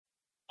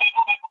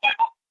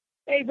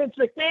Hey, Vince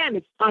McMahon,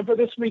 it's time for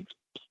this week's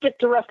Stick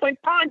to Wrestling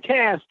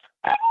podcast.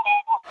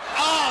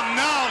 Oh,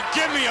 no,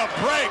 give me a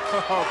break.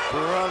 Oh,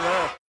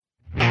 brother.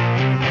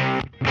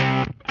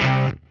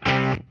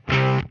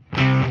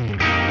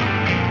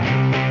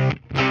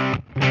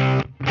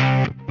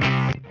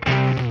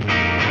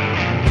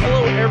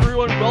 Hello,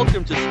 everyone.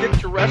 Welcome to Stick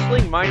to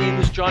Wrestling. My name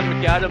is John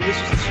McAdam. This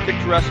is the Stick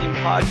to Wrestling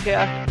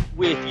podcast.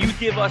 If you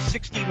give us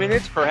 60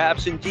 minutes,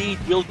 perhaps indeed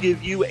we'll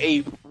give you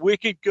a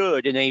wicked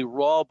good and a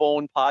raw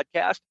bone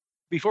podcast.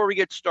 Before we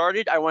get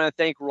started, I want to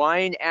thank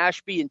Ryan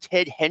Ashby and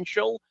Ted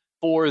Henschel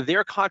for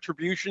their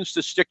contributions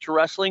to Stick to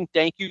Wrestling.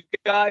 Thank you,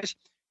 guys.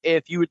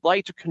 If you would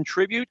like to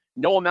contribute,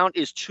 no amount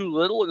is too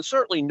little, and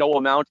certainly no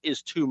amount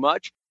is too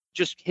much.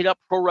 Just hit up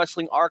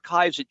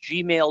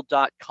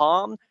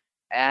ProWrestlingArchives@gmail.com,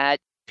 at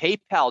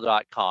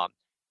PayPal.com.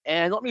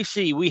 And let me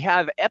see, we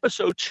have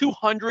episode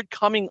 200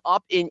 coming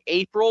up in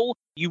April.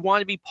 You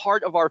want to be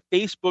part of our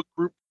Facebook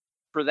group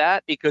for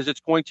that because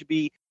it's going to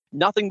be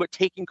nothing but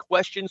taking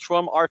questions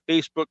from our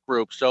Facebook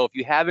group. So if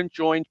you haven't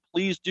joined,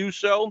 please do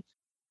so.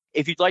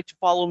 If you'd like to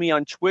follow me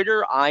on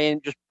Twitter, I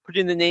am just put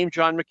in the name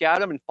John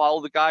McAdam and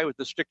follow the guy with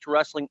the Stick to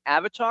Wrestling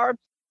avatar.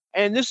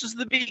 And this is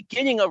the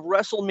beginning of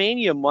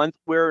WrestleMania month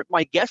where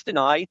my guest and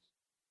I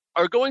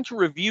are going to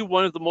review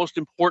one of the most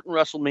important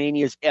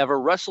WrestleManias ever,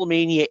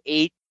 WrestleMania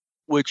 8,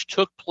 which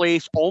took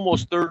place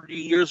almost 30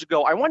 years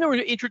ago. I want to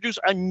introduce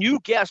a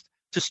new guest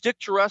to Stick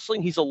to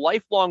Wrestling. He's a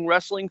lifelong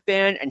wrestling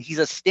fan, and he's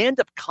a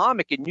stand-up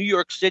comic in New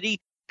York City,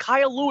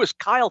 Kyle Lewis.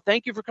 Kyle,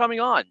 thank you for coming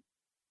on.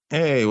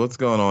 Hey, what's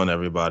going on,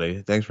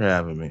 everybody? Thanks for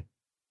having me.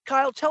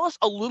 Kyle, tell us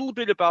a little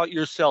bit about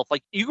yourself.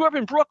 Like, you grew up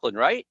in Brooklyn,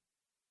 right?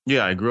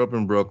 Yeah, I grew up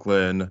in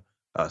Brooklyn,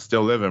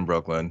 still live in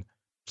Brooklyn.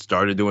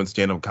 Started doing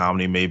stand-up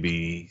comedy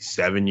maybe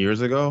 7 years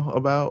ago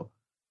about,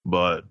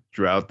 but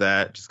throughout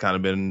that, just kind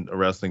of been a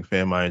wrestling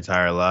fan my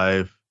entire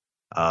life.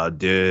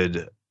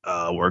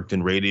 Worked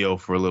in radio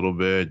for a little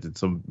bit, did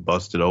some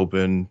Busted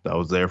Open. I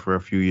was there for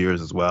a few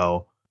years as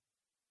well.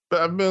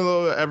 But I've been a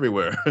little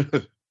everywhere.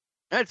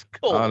 That's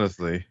cool.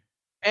 Honestly.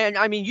 And,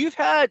 I mean, you've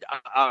had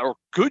a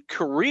good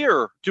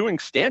career doing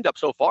stand-up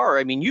so far.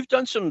 I mean, you've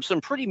done some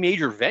pretty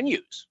major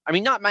venues. I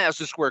mean, not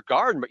Madison Square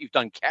Garden, but you've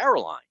done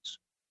Caroline's.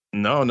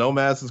 No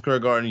Madison Square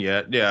Garden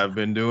yet. Yeah, I've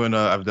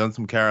done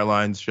some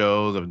Caroline's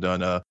shows. I've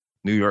done a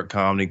New York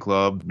Comedy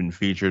Club, been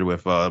featured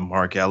with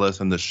Mark Ellis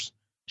and the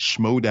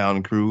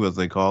Schmodown crew, as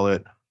they call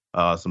it.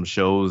 Some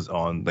shows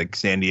on like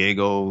San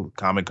Diego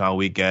Comic-Con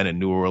weekend in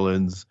New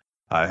Orleans.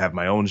 I have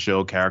my own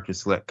show, Character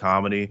Select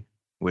Comedy,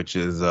 which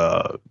is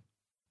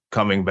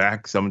coming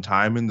back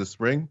sometime in the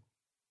spring.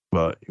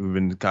 But we've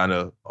been kind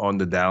of on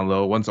the down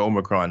low. Once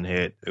Omicron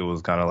hit, it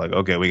was kind of like,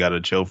 okay, we got to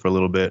chill for a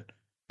little bit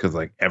because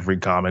like every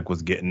comic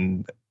was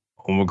getting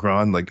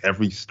Omicron. Like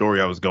every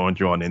story I was going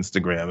through on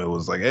Instagram, it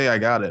was like, hey, I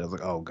got it. I was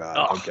like, oh,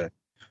 God, okay.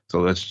 So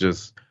let's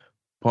just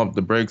pump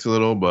the brakes a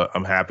little, but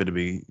I'm happy to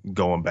be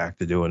going back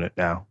to doing it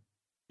now.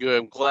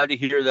 Good. I'm glad to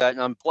hear that.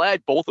 And I'm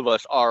glad both of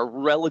us are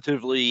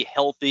relatively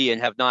healthy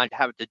and have not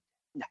had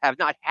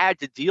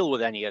to deal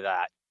with any of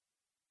that.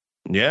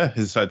 Yeah,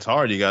 it's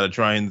hard. You got to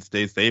try and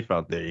stay safe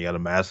out there. You got to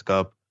mask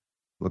up,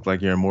 look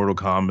like you're in Mortal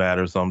Kombat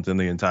or something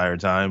the entire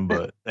time.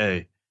 But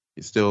hey,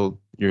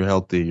 you're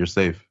healthy, you're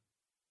safe.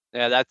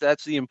 Yeah,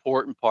 that's the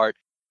important part.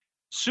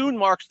 Soon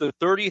marks the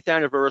 30th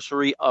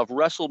anniversary of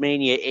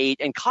WrestleMania 8.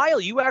 And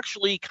Kyle, you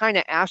actually kind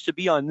of asked to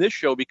be on this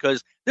show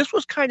because this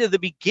was kind of the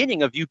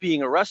beginning of you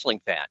being a wrestling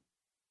fan.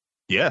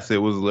 Yes, it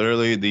was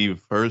literally the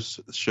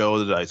first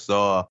show that I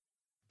saw,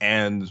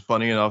 and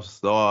funny enough,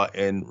 saw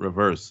in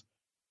reverse.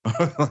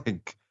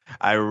 Like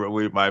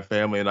my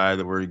family and I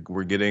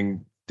were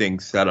getting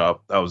things set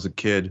up. I was a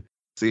kid,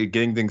 so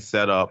getting things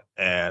set up,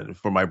 and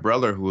for my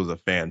brother who was a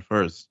fan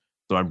first.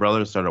 So my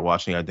brother started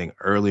watching, I think,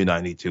 early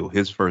 '92.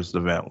 His first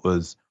event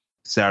was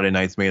Saturday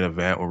Night's Main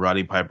Event, where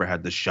Roddy Piper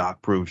had the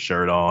shockproof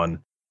shirt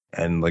on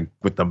and like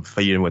with the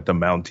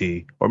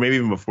Mountie, or maybe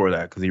even before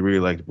that, because he really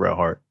liked Bret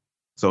Hart.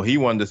 So he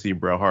wanted to see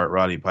Bret Hart,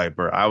 Roddy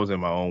Piper. I was in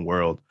my own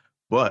world,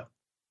 but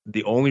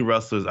the only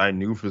wrestlers I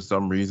knew for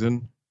some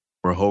reason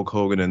were Hulk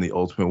Hogan and the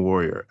Ultimate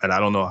Warrior. And I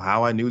don't know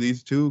how I knew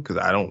these two because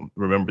I don't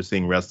remember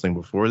seeing wrestling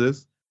before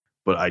this,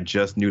 but I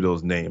just knew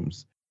those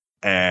names.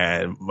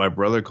 And my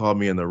brother called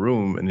me in the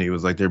room and he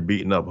was like, they're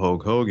beating up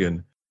Hulk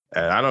Hogan.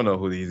 And I don't know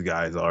who these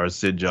guys are.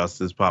 Sid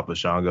Justice, Papa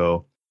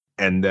Shango.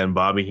 And then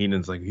Bobby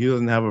Heenan's like, he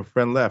doesn't have a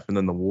friend left. And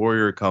then the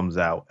Warrior comes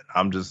out. And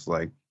I'm just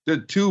like, the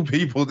two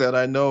people that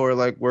I know are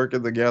like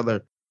working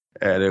together.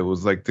 And it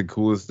was like the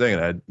coolest thing.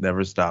 And I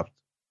never stopped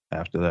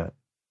after that.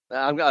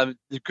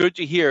 Good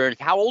to hear.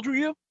 How old were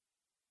you?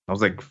 I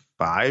was like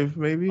 5,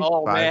 maybe.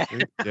 Oh, 5, man.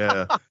 6,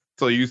 yeah.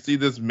 So you see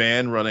this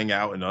man running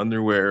out in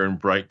underwear in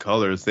bright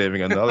colors,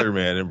 saving another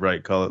man in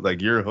bright colors. Like,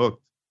 you're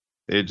hooked.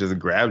 It just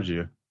grabs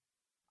you.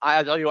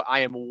 I tell you what, I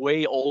am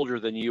way older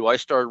than you. I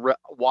started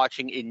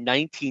watching in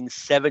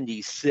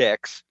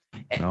 1976.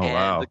 And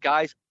wow. the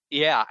guys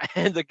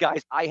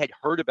I had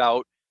heard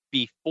about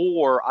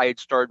before I had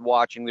started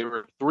watching, there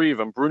were 3 of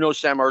them: Bruno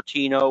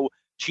Sammartino,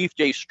 Chief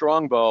Jay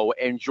Strongbow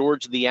and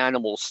George the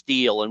Animal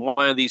Steele, and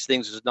one of these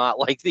things is not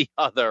like the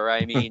other.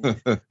 I mean,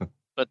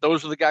 but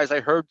those are the guys I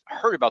heard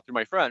about through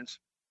my friends.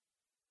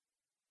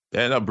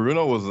 Yeah, no,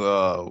 Bruno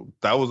was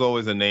that was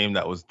always a name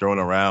that was thrown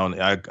around.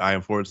 I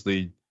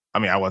unfortunately, I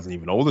mean, I wasn't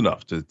even old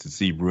enough to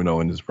see Bruno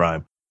in his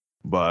prime.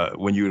 But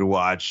when you would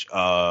watch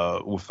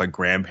with like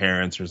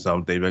grandparents or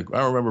something, they'd be like,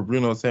 I remember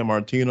Bruno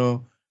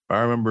Sammartino. I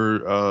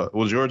remember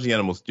George the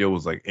Animal Steel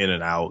was like in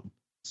and out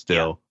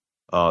still.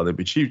 Yeah. There'd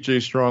be Chief Jay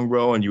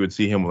Strongbow, and you would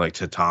see him with like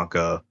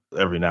Tatanka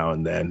every now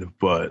and then.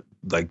 But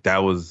like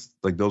that was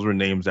like those were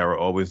names that were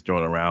always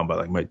thrown around by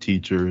like my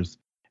teachers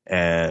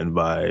and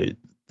by.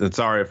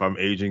 Sorry if I'm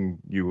aging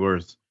you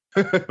worse,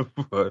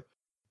 but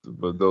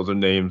those are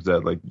names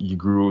that like you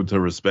grew to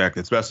respect,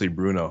 especially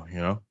Bruno. You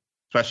know,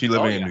 especially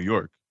living in New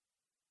York.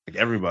 Like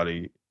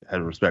everybody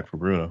had respect for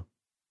Bruno.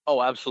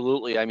 Oh,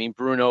 absolutely. I mean,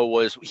 Bruno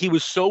was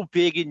so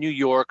big in New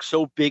York,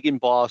 so big in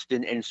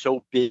Boston, and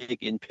so big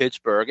in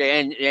Pittsburgh,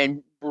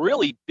 and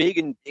really big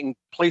in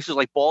places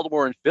like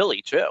Baltimore and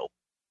Philly too.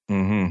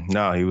 Mm-hmm.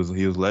 No, he was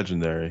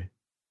legendary.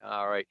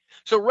 All right.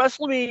 So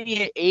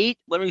WrestleMania 8,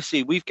 let me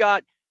see. We've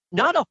got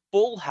not a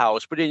full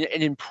house, but an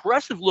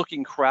impressive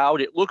looking crowd.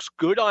 It looks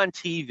good on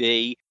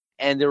TV,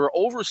 and there are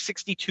over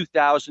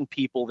 62,000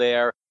 people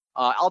there.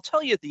 I'll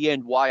tell you at the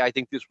end why I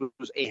think this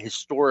was a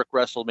historic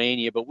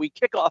WrestleMania, but we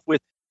kick off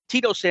with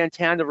Tito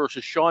Santana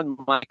versus Shawn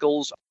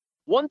Michaels.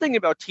 One thing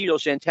about Tito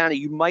Santana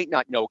you might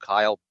not know,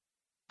 Kyle,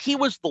 he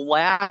was the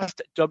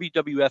last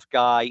WWF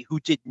guy who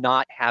did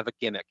not have a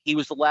gimmick. He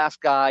was the last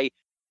guy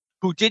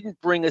who didn't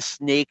bring a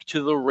snake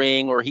to the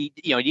ring, or he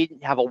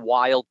didn't have a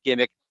wild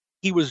gimmick.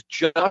 He was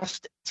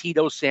just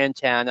Tito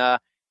Santana,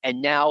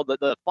 and now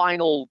the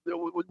final,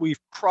 we've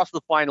crossed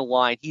the final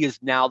line. He is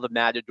now the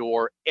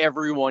Matador.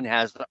 Everyone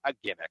has a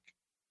gimmick.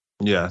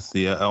 Yes,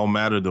 the El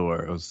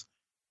Matador. It was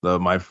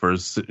my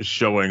first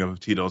showing of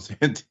Tito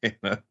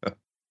Santana.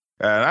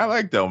 And I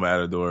liked El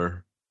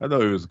Matador. I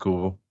thought he was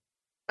cool.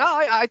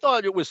 I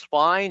thought it was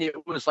fine.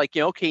 It was like,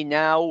 okay,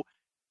 now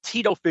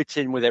Tito fits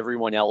in with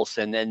everyone else,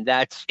 and then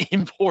that's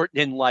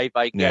important in life,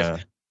 I guess.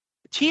 Yeah.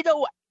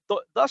 Tito,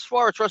 thus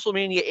far, it's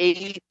WrestleMania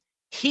 8.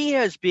 He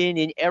has been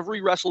in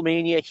every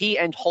WrestleMania. He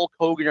and Hulk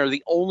Hogan are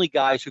the only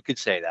guys who could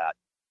say that.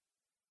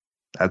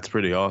 That's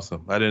pretty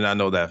awesome. I did not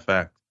know that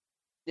fact.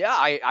 Yeah,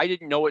 I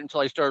didn't know it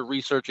until I started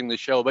researching the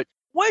show. But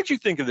what did you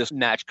think of this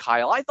match,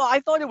 Kyle? I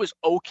thought it was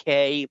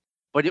okay,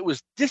 but it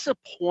was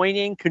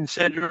disappointing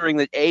considering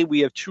that A, we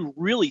have two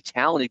really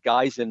talented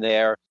guys in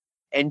there,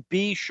 and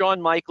B,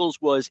 Shawn Michaels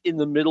was in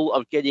the middle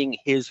of getting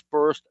his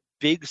first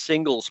big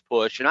singles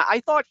push, and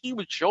I thought he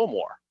would show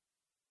more.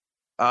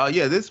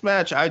 Yeah, this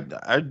match, I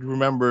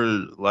remember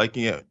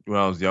liking it when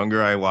I was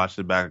younger. I watched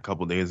it back a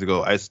couple days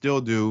ago. I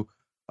still do.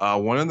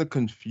 One of the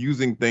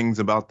confusing things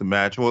about the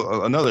match,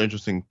 well, another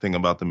interesting thing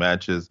about the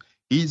match is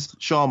he's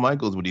Shawn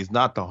Michaels, but he's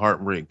not the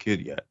Heartbreak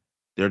Kid yet.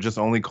 They're just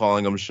only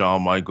calling him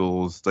Shawn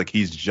Michaels. Like,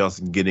 he's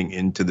just getting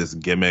into this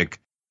gimmick.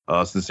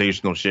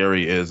 Sensational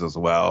Sherry is as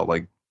well.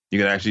 Like, you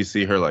can actually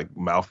see her, like,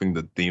 mouthing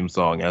the theme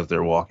song as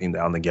they're walking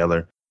down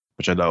together,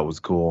 which I thought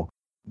was cool.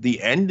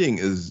 The ending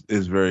is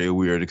very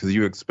weird because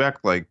you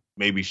expect, like,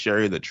 maybe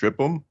Sherry to trip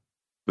him,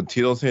 but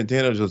Tito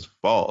Santana just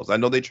falls. I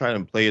know they try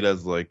and play it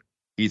as, like,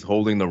 he's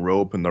holding the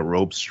rope and the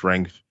rope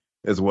strength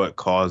is what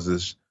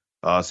causes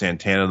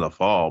Santana to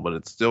fall, but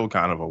it's still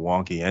kind of a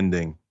wonky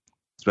ending,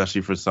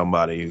 especially for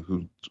somebody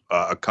who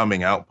a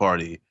coming out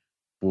party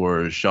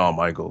for Shawn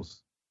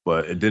Michaels.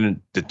 But it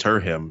didn't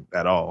deter him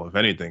at all. If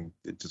anything,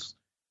 it just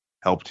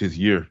helped his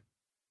year.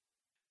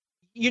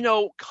 You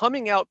know,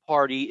 coming out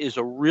party is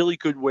a really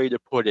good way to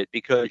put it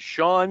because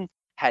Shawn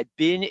had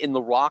been in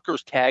the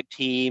Rockers tag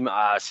team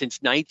since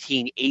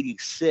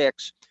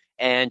 1986.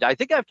 And I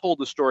think I've told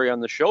the story on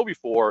the show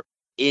before.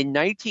 In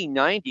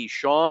 1990,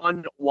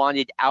 Shawn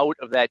wanted out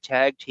of that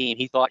tag team.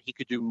 He thought he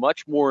could do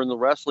much more in the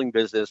wrestling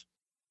business.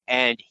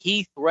 And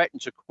he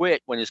threatened to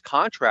quit when his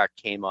contract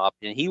came up.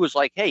 And he was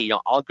like, hey,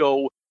 I'll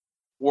go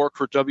work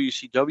for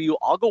WCW.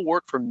 I'll go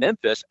work for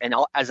Memphis and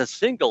as a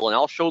single, and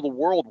I'll show the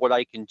world what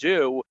I can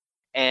do.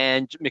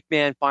 And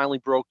McMahon finally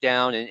broke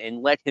down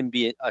and let him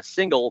be a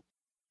single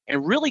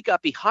and really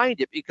got behind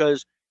it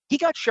because he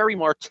got Sherry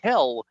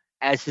Martel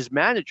as his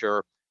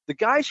manager. The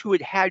guys who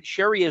had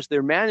Sherry as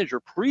their manager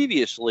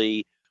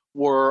previously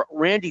were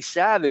Randy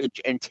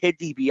Savage and Ted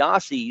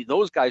DiBiase.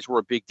 Those guys were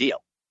a big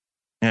deal.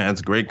 Yeah,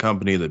 it's a great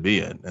company to be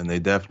in. And they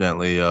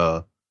definitely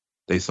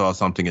they saw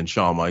something in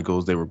Shawn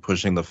Michaels. They were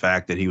pushing the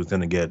fact that he was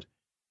going to get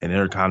an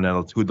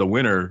Intercontinental, the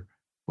winner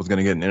was going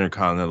to get an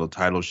Intercontinental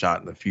title shot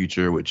in the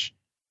future, which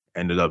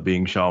ended up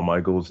being Shawn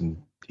Michaels,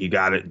 and he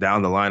got it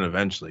down the line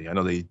eventually.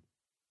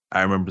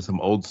 I remember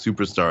some old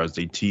superstars,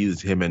 they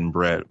teased him and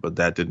Brett, but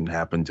that didn't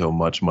happen until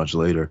much, much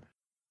later.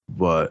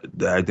 But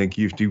I think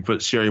if you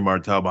put Sherry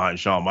Martel behind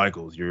Shawn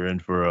Michaels, you're in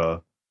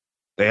for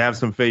they have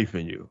some faith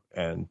in you,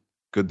 and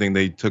good thing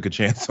they took a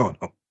chance on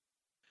him.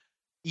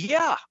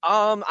 Yeah,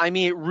 I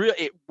mean,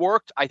 it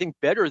worked, I think,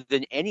 better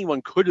than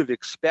anyone could have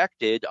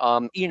expected.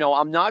 I'm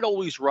not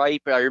always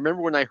right, but I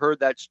remember when I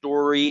heard that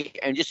story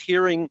and just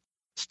hearing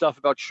stuff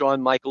about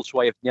Shawn Michaels, who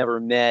I have never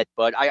met,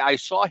 but I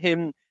saw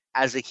him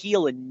as a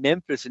heel in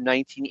Memphis in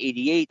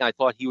 1988, and I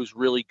thought he was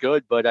really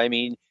good. But I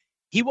mean,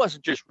 he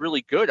wasn't just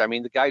really good. I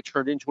mean, the guy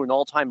turned into an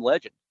all-time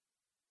legend.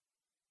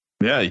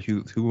 Yeah,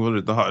 who would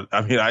have thought?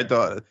 I mean, I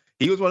thought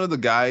he was one of the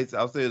guys.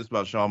 I'll say this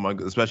about Shawn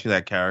Michaels, especially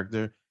that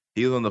character.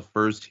 He was one of the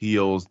first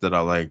heels that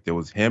I liked. It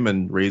was him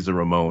and Razor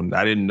Ramon.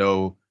 I didn't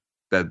know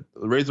that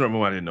Razor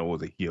Ramon. I didn't know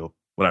was a heel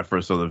when I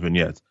first saw the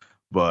vignettes.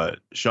 But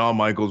Shawn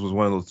Michaels was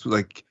one of those,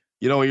 like,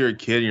 you know, when you're a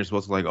kid and you're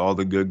supposed to like all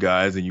the good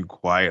guys and you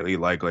quietly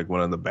like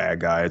one of the bad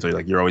guys, or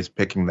like you're always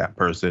picking that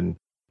person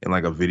in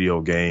like a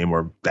video game,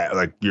 or that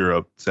like you're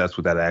obsessed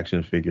with that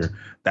action figure.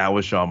 That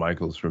was Shawn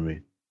Michaels for me.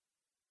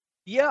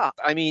 Yeah,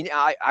 I mean,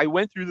 I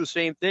went through the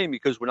same thing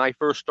because when I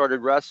first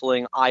started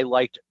wrestling, I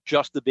liked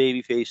just the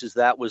baby faces.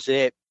 That was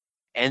it.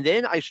 And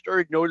then I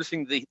started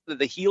noticing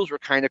the heels were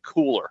kind of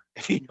cooler,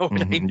 if you know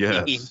what I mean.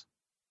 Yes.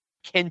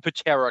 Ken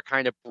Patera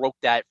kind of broke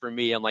that for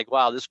me. I'm like,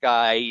 wow, this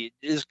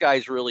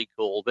guy's really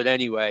cool. But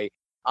anyway,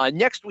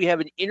 next we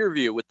have an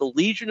interview with the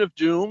Legion of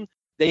Doom.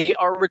 They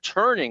are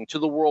returning to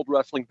the World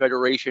Wrestling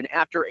Federation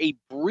after a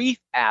brief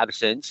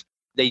absence.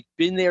 They've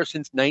been there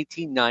since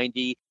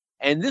 1990.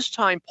 And this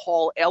time,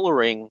 Paul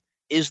Ellering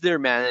is their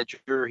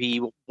manager.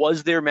 He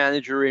was their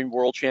manager in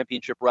World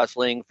Championship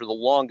Wrestling for the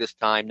longest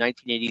time,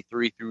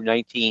 1983 through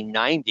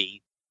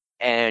 1990.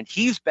 And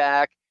he's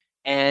back.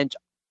 And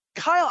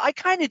Kyle, I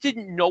kind of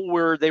didn't know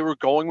where they were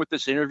going with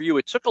this interview.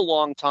 It took a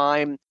long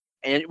time.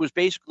 And it was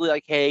basically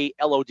like, hey,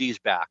 LOD's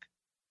back.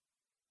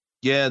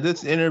 Yeah,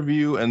 this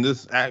interview and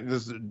this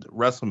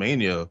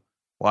WrestleMania,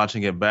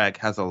 watching it back,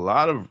 has a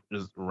lot of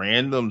just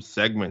random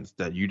segments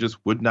that you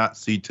just would not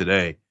see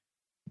today.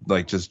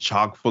 Like just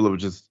chock full of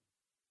just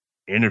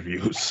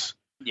interviews.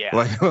 Yeah.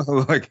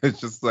 Like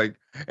it's just like,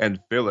 and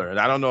filler. And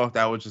I don't know if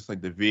that was just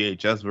like the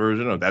VHS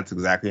version or that's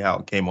exactly how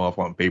it came off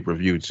on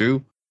pay-per-view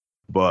too.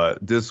 But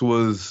this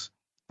was,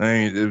 I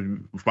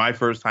mean, my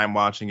first time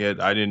watching it.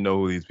 I didn't know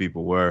who these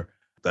people were.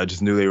 I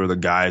just knew they were the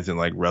guys in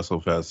like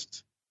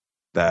WrestleFest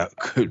that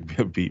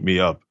could beat me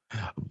up.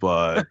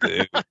 But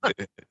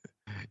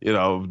you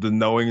know, the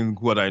knowing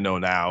what I know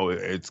now,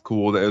 it's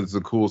cool. It's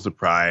a cool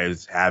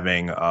surprise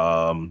having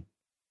Paul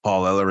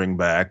Ellering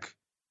back.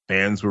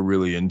 Fans were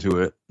really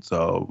into it.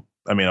 So,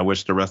 I mean, I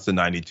wish the rest of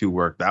 92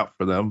 worked out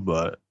for them,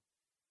 but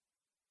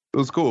it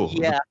was cool.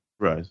 Yeah.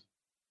 Right.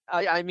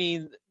 I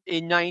mean,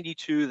 in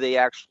 92, they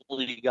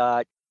actually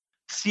got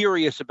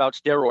serious about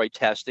steroid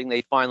testing.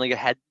 They finally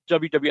had,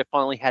 WWF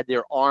finally had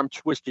their arm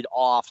twisted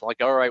off.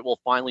 Like, all right, we'll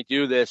finally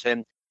do this.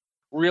 And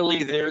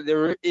really,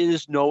 there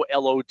is no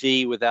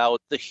LOD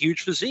without the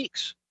huge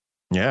physiques.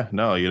 Yeah,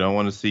 no, you don't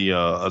want to see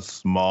a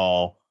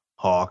small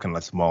hawk and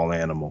a small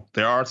animal.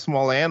 There are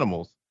small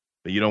animals,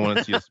 but you don't want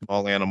to see a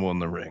small animal in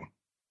the ring.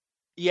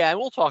 Yeah, and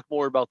we'll talk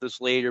more about this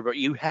later, but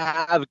you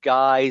have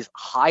guys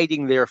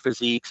hiding their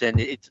physiques, and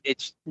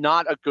it's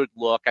not a good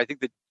look. I think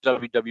the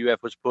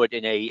WWF was put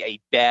in a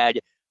bad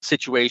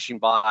situation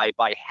by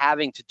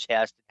having to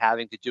test and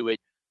having to do it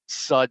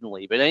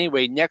suddenly. But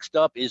anyway, next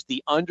up is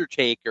The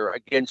Undertaker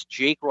against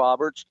Jake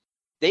Roberts.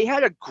 They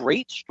had a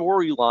great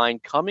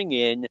storyline coming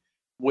in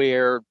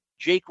where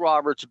Jake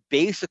Roberts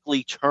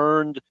basically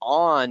turned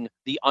on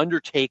The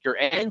Undertaker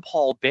and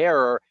Paul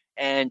Bearer.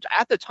 And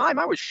at the time,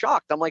 I was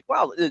shocked. I'm like,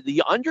 wow,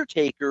 The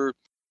Undertaker,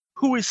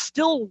 who is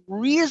still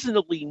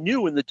reasonably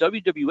new in the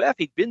WWF,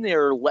 he'd been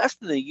there less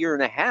than a year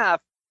and a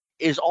half,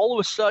 is all of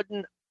a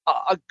sudden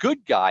a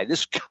good guy.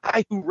 This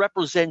guy who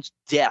represents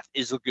death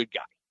is a good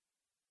guy.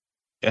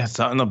 Yeah,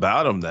 something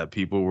about him that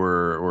people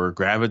were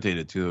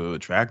gravitated to,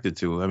 attracted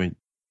to. I mean,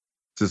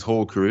 it's his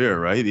whole career,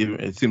 right?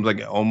 It seems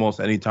like almost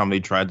any time they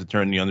tried to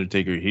turn The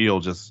Undertaker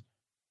heel,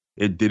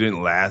 it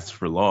didn't last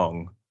for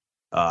long.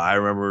 I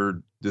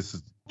remember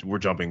we're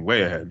jumping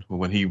way ahead.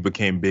 When he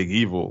became Big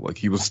Evil, like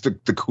he was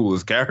the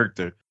coolest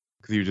character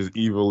because he was just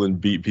evil and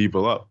beat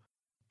people up.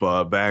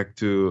 But back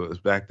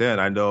then,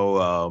 I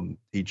know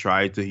he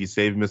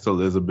saved Miss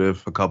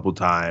Elizabeth a couple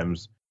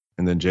times,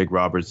 and then Jake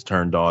Roberts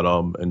turned on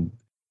him, and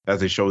as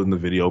they showed in the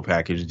video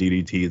package,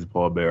 DDT is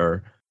Paul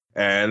Bearer,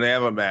 and they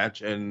have a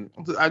match, and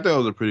I thought it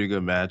was a pretty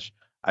good match.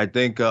 I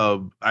think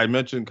I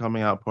mentioned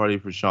coming out party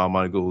for Shawn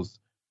Michaels,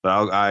 but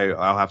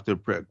I'll have to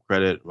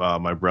credit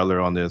my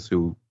brother on this,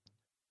 who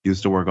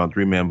used to work on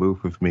Three Man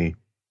Booth with me.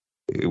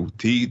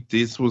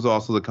 This was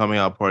also the coming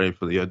out party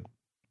for the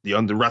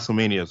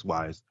WrestleMania's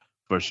wise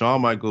for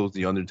Shawn Michaels,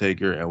 The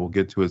Undertaker, and we'll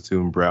get to it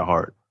soon, Bret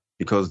Hart,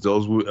 because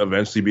those will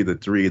eventually be the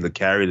three that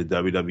carry the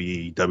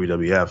WWE,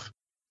 WWF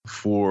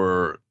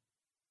for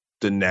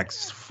the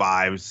next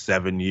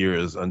 5-7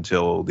 years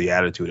until the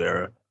Attitude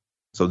Era.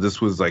 So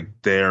this was like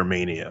their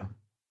mania.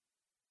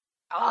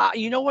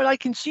 You know what? I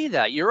can see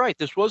that. You're right.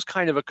 This was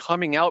kind of a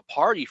coming out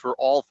party for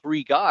all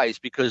three guys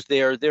because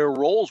their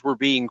roles were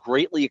being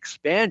greatly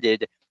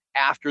expanded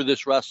after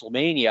this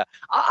WrestleMania.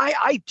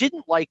 I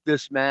didn't like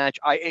this match.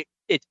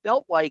 It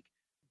felt like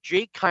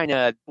Jake kind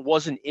of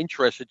wasn't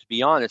interested, to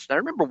be honest. And I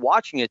remember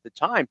watching it at the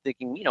time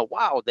thinking,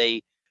 wow,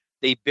 they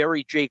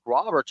buried Jake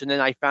Roberts. And then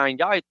I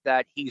found out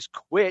that he's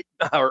quit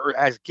or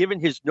has given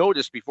his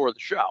notice before the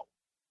show.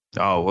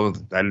 Oh, well,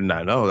 I did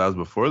not know. That was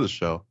before the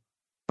show.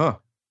 Huh.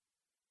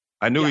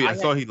 I knew Yeah, I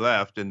saw he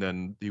left and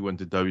then he went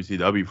to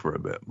WCW for a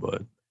bit,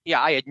 but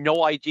yeah, I had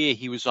no idea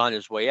he was on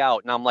his way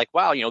out. And I'm like,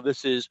 wow,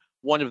 this is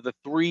one of the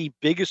three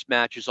biggest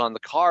matches on the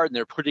card, and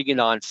they're putting it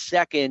on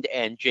second,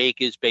 and Jake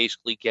is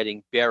basically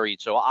getting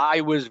buried. So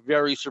I was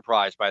very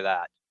surprised by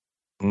that.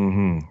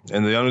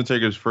 And the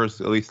Undertaker's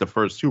first, at least the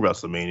first two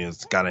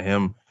WrestleManias, kind of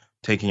him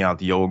taking out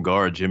the old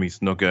guard, Jimmy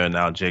Snuka and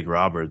now Jake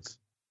Roberts,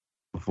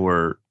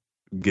 before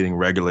getting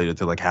regulated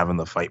to like having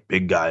to fight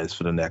big guys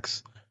for the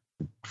next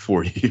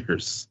 4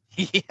 years.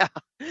 Yeah.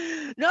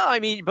 No, I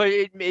mean, but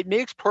it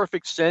makes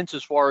perfect sense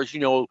as far as,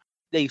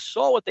 they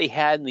saw what they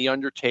had in The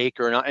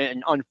Undertaker,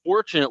 and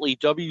unfortunately,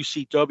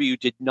 WCW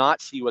did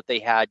not see what they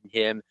had in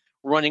him,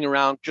 running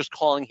around just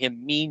calling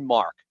him Mean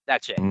Mark.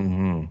 That's it.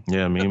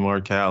 Yeah, Mean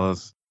Mark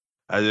Callis.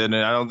 I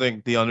don't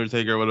think The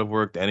Undertaker would have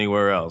worked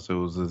anywhere else. It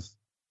was this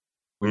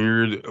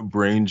weird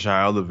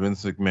brainchild of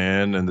Vince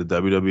McMahon and the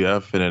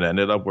WWF, and it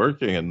ended up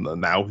working, and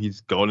now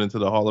he's going into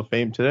the Hall of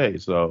Fame today.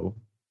 So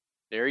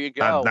there you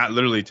go. Not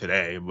literally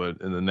today,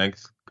 but in the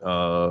next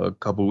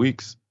couple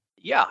weeks.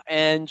 Yeah,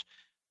 and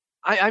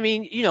I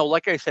mean,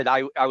 like I said,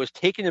 I was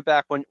taken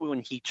aback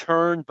when he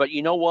turned, but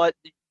you know what?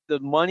 The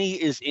money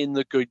is in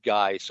the good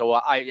guys. So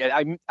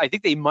I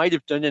think they might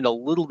have done it a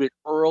little bit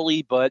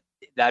early, but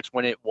that's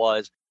when it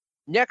was.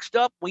 Next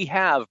up, we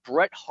have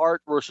Bret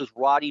Hart versus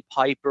Roddy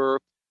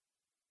Piper.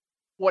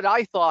 What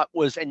I thought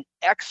was an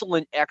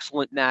excellent,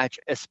 excellent match,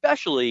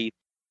 especially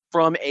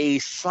from a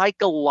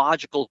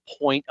psychological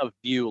point of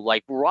view.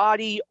 Like,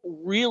 Roddy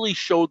really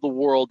showed the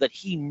world that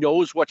he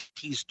knows what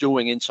he's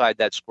doing inside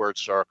that squared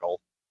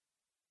circle.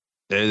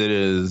 It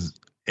is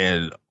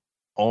an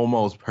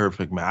almost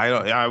perfect match.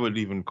 I would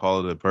even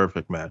call it a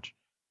perfect match.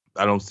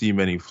 I don't see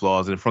many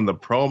flaws. And from the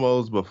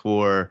promos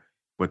before,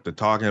 with the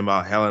talking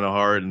about Helena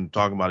Hart and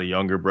talking about a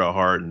younger Bret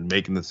Hart and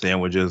making the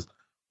sandwiches,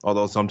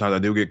 although sometimes I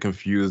do get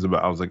confused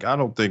about, I was like, I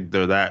don't think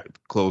they're that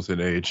close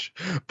in age.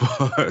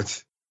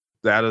 But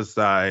that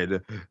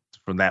aside,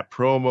 from that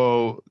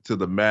promo to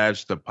the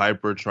match, to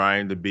Piper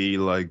trying to be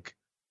like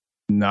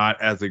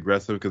not as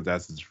aggressive because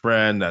that's his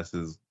friend, that's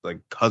his like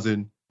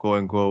cousin, quote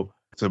unquote,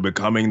 to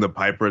becoming the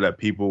Piper that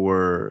people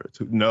were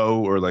to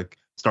know, or like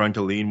starting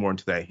to lean more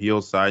into that heel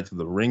side, to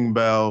the ring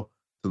bell,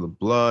 to the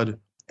blood,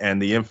 and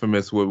the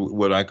infamous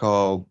what I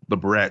call the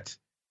Bret,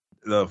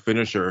 the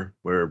finisher,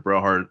 where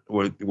Bret Hart,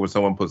 where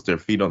someone puts their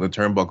feet on the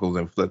turnbuckles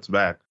and flips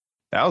back.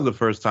 That was the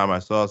first time I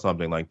saw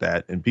something like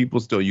that, and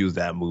people still use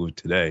that move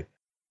today.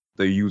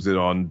 They use it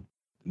on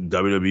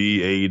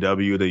WWE,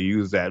 AEW. They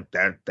use that.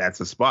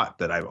 That's a spot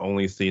that I've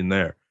only seen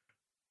there.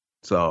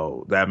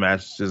 So that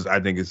match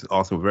I think is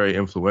also very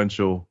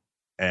influential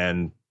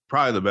and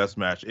probably the best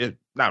match.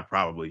 Not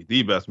probably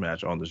the best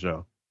match on the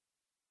show.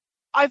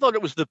 I thought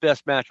it was the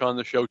best match on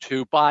the show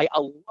too, by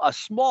a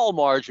small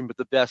margin, but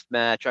the best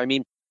match. I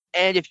mean,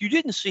 and if you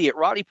didn't see it,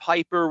 Roddy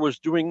Piper was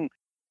doing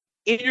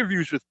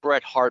interviews with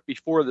Bret Hart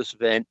before this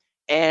event,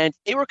 and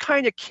they were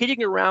kind of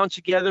kidding around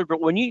together.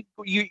 But when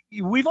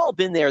we've all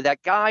been there,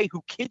 that guy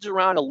who kids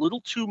around a little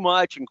too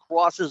much and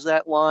crosses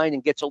that line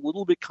and gets a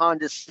little bit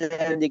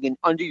condescending and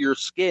under your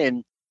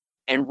skin.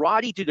 And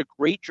Roddy did a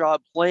great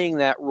job playing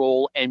that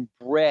role, and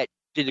Bret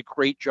did a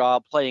great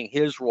job playing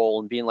his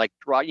role and being like,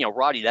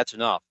 Roddy, that's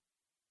enough.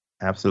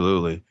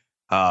 Absolutely.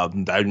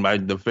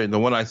 The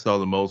one I saw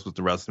the most was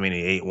the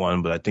WrestleMania 8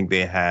 one, but I think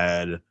they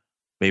had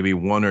maybe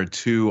one or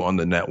two on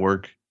the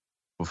network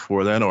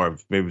before then, or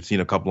I've maybe seen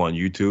a couple on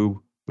YouTube,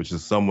 which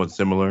is somewhat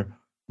similar.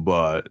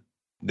 But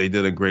they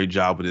did a great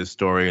job with this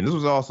story. And this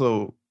was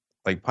also,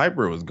 like,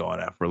 Piper was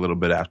gone for a little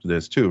bit after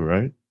this too,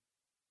 right?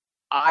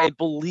 I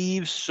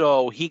believe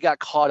so. He got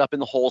caught up in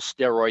the whole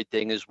steroid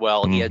thing as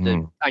well. And he had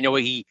to, I know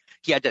he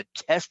had to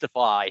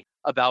testify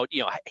about,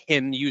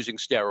 him using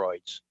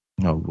steroids.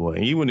 Oh boy,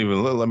 he wouldn't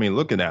even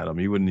looking at him,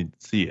 you wouldn't need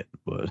to see it,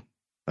 but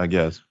I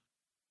guess.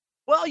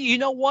 Well, you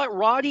know what?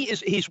 Roddy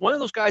he's one of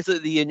those guys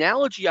that the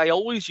analogy I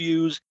always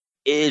use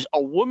is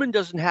a woman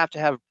doesn't have to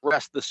have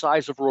breasts the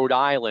size of Rhode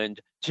Island.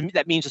 To me,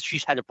 that means that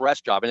she's had a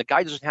breast job. And a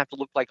guy doesn't have to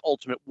look like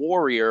Ultimate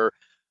Warrior.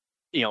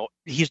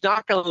 He's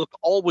not going to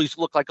always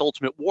look like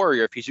Ultimate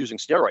Warrior if he's using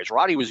steroids.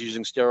 Roddy was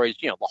using steroids,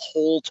 the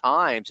whole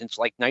time since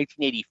like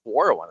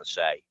 1984, I want to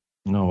say.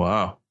 Oh,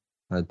 wow.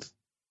 I'm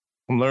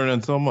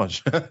learning so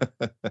much.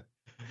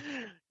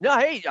 No,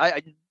 hey,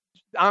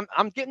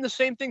 I'm getting the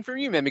same thing from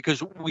you, man,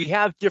 because we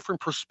have different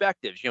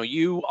perspectives.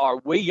 You are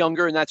way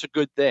younger, and that's a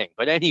good thing.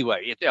 But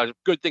anyway, it's a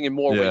good thing in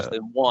more ways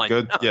than one.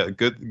 Good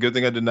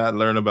thing I did not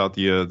learn about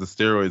the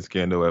steroid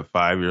scandal at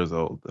 5 years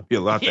old. That'd be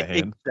a lot to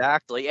handle.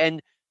 Exactly,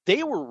 and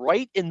they were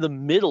right in the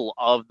middle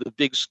of the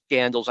big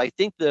scandals. I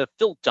think the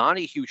Phil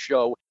Donahue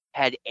show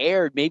had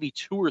aired maybe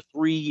 2 or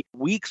 3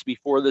 weeks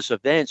before this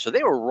event, so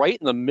they were right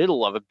in the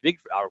middle of a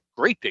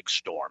great big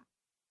storm.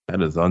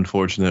 That is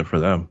unfortunate for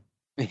them.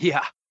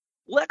 Yeah.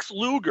 Lex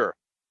Luger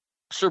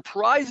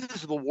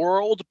surprises the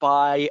world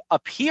by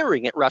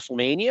appearing at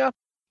WrestleMania.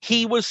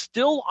 He was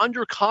still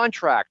under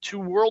contract to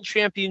World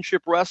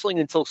Championship Wrestling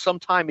until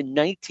sometime in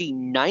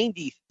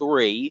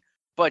 1993,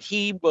 but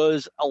he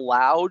was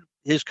allowed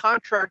his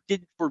contract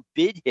didn't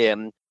forbid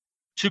him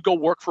to go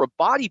work for a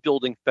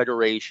bodybuilding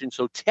federation.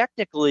 So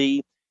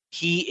technically,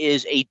 he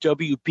is a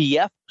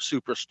WBF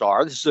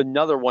superstar. This is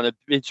another one of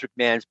Vince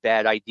McMahon's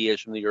bad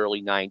ideas from the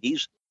early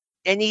 90s.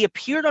 And he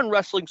appeared on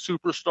Wrestling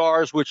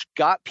Superstars, which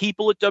got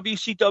people at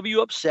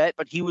WCW upset,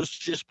 but he was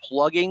just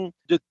plugging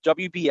the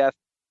WBF.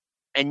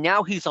 And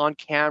now he's on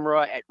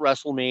camera at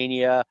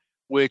WrestleMania,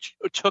 which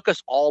took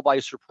us all by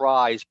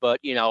surprise. But,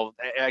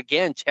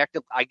 again,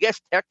 I guess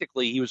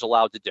technically he was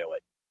allowed to do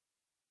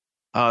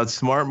it.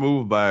 Smart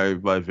move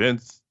by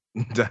Vince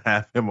to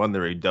have him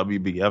under a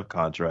WBF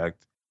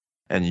contract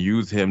and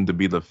use him to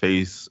be the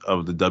face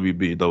of the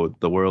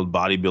the World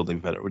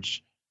Bodybuilding Federation,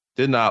 which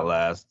did not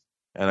last.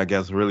 And I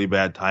guess really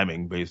bad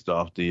timing based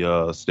off the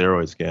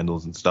steroid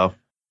scandals and stuff.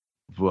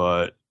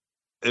 But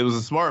it was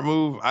a smart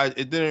move.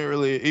 It didn't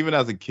really, even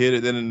as a kid,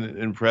 it didn't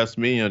impress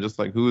me. Just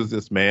like, who is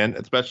this man?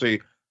 Especially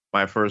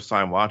my first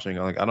time watching.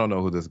 I'm like, I don't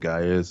know who this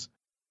guy is.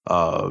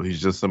 He's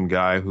just some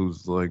guy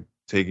who's like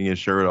taking his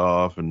shirt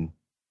off and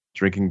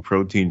drinking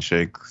protein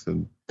shakes.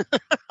 And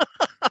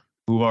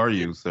who are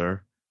you,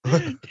 sir?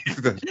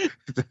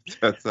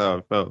 That's how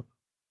it felt.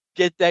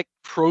 Get that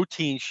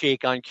protein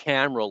shake on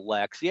camera,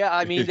 Lex. Yeah,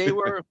 I mean,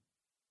 the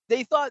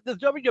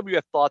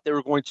WWF thought they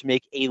were going to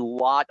make a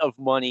lot of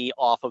money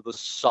off of the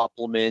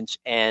supplements,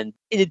 and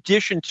in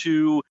addition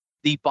to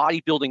the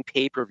bodybuilding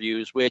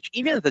pay-per-views, which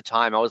even at the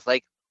time I was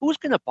like, who's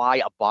going to buy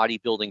a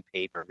bodybuilding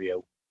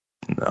pay-per-view?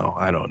 No,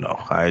 I don't know.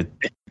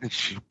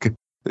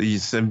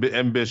 He's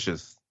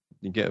ambitious.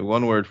 You get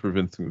one word for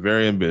Vince,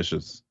 very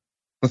ambitious.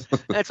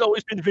 That's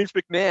always been Vince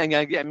McMahon.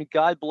 I mean,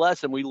 God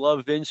bless him. We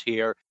love Vince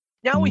here.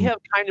 Now we have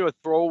kind of a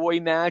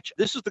throwaway match.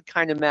 This is the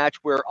kind of match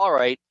where, all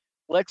right,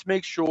 let's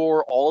make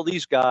sure all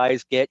these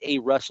guys get a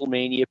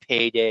WrestleMania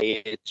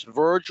payday. It's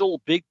Virgil,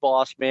 Big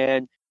Boss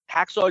Man,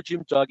 Hacksaw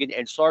Jim Duggan,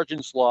 and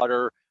Sergeant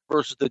Slaughter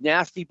versus the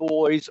Nasty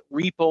Boys,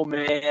 Repo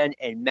Man,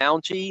 and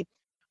Mountie.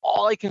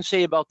 All I can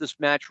say about this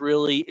match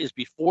really is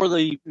before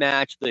the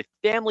match, the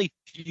Family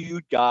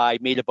Feud guy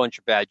made a bunch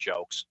of bad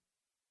jokes.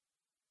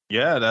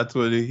 Yeah, that's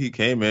what he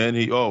came in.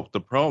 The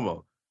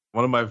promo.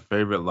 One of my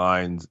favorite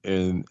lines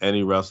in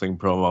any wrestling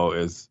promo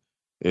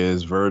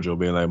is Virgil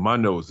being like, "My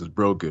nose is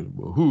broken.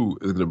 Well, who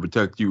is going to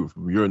protect you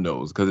from your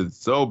nose?" Because it's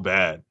so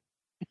bad.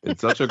 It's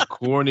such a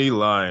corny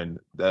line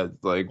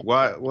that's like,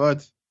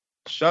 what?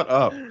 Shut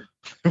up.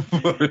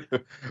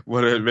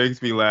 But it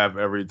makes me laugh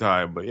every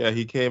time. But yeah,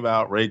 he came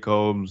out, Ray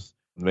Combs,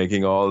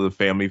 making all the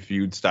Family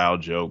Feud style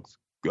jokes,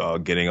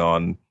 getting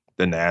on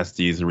the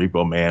Nasties, the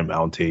Repo Man,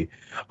 Mountie.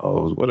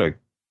 Oh, what a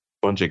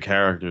bunch of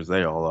characters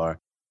they all are.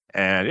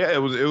 And yeah, it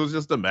was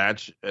just a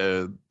match.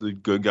 The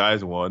good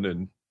guys won,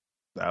 and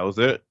that was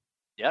it.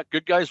 Yeah,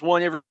 good guys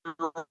won.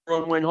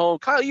 Everyone went home.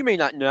 Kyle, you may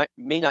not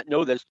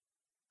know this.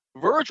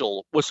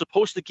 Virgil was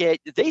supposed to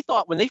get. They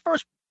thought when they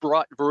first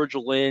brought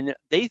Virgil in,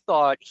 they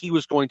thought he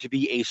was going to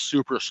be a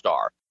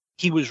superstar.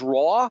 He was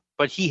raw,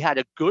 but he had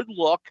a good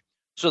look.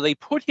 So they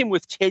put him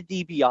with Ted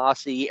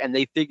DiBiase, and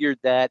they figured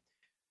that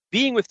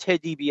being with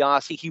Ted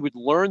DiBiase, he would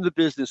learn the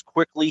business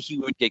quickly. He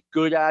would get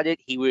good at it.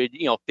 He would,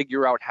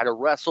 figure out how to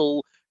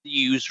wrestle,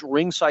 use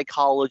ring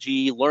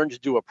psychology, learn to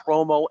do a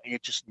promo, and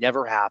it just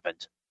never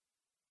happened.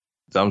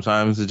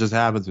 Sometimes it just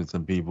happens with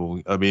some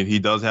people. I mean, he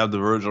does have the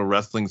Virgil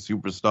Wrestling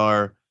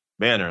Superstar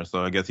banner,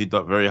 so I guess he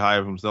thought very high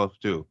of himself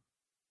too.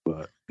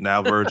 But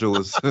now Virgil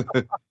is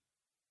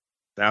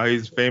now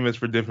he's famous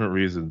for different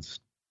reasons.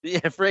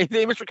 Yeah,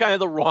 famous for kind of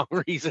the wrong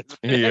reasons.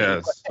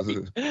 Yes.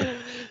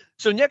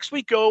 So next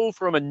we go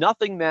from a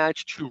nothing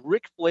match to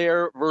Ric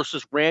Flair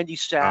versus Randy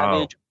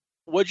Savage.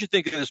 What'd you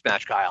think of this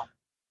match, Kyle?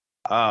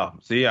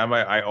 See,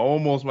 I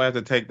almost might have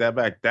to take that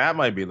back. That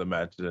might be the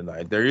match of the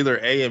night. They're either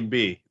A and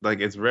B. Like,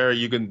 it's rare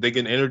they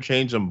can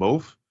interchange them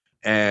both,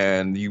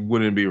 and you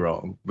wouldn't be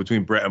wrong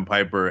between Bret and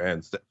Piper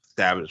and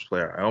Savage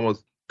Flair. I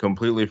almost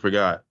completely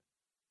forgot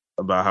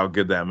about how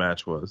good that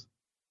match was.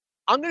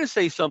 I'm going to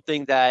say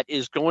something that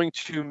is going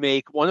to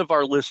make one of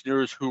our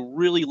listeners who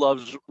really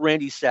loves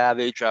Randy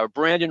Savage,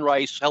 Brandon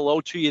Rice,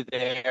 hello to you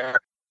there.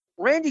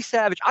 Randy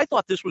Savage, I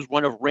thought this was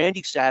one of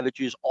Randy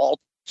Savage's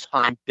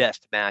all-time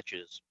best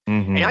matches.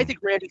 Mm-hmm. And I think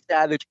Randy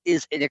Savage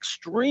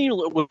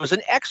was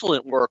an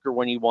excellent worker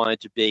when he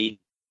wanted to be.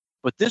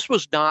 But this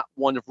was not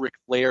one of Ric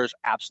Flair's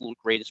absolute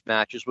greatest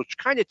matches, which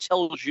kind of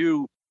tells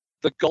you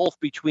the gulf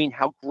between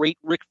how great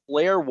Ric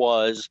Flair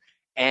was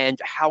and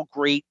how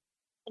great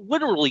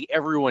literally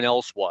everyone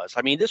else was.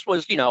 I mean, this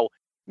was,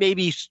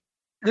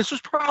 this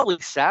was probably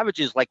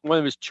Savage's like one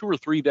of his 2 or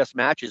 3 best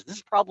matches.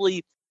 This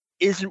probably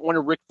isn't one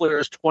of Ric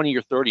Flair's 20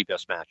 or 30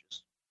 best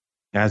matches.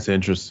 That's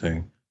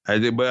interesting.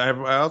 I've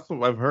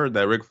heard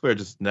that Ric Flair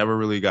just never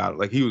really got,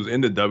 like, he was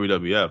in the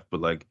WWF, but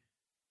like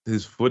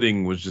his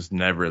footing was just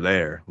never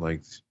there.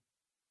 Like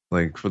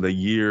for the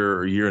year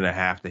or year and a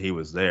half that he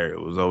was there, it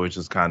was always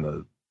just kind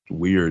of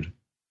weird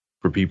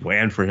for people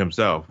and for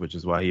himself, which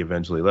is why he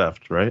eventually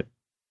left, right?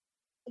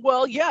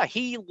 Well, yeah,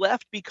 he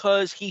left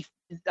because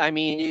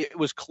it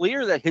was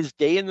clear that his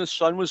day in the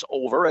sun was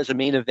over as a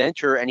main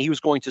eventer, and he was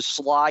going to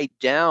slide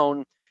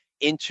down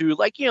into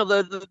like,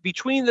 the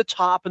between the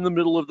top and the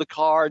middle of the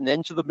card and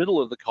then to the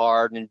middle of the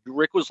card. And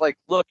Rick was like,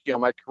 look,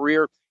 my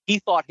career, he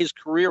thought his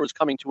career was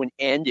coming to an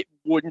end. It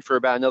wouldn't for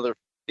about another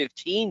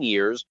 15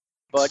 years,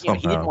 but he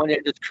didn't want to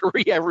end his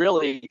career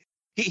really.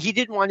 He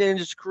didn't want to end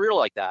his career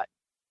like that.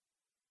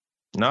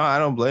 No, I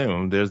don't blame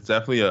him. There's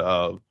definitely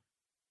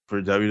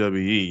for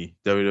WWE,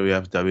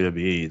 WWF,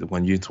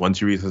 WWE.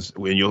 Once you reach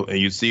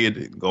you see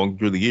it going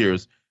through the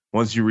years,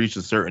 once you reach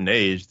a certain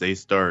age, they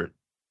start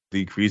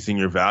decreasing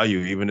your value,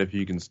 even if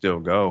you can still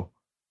go.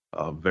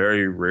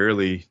 Very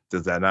rarely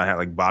does that not happen.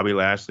 Like Bobby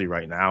Lashley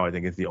right now, I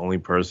think is the only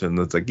person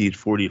that's like he's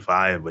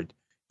 45, but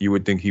you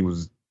would think he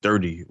was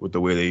 30 with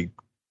the way they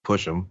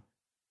push him.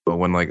 But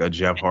when like a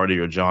Jeff Hardy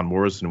or John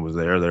Morrison was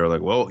there, they were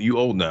like, well, you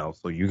old now,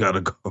 so you got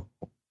to go.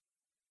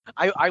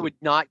 I would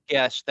not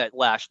guess that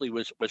Lashley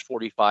was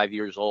 45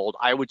 years old.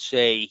 I would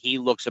say he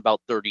looks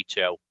about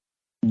 32.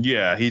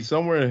 Yeah, he's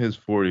somewhere in his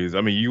 40s.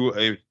 I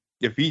mean,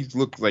 if he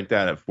looks like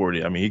that at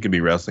 40, I mean, he could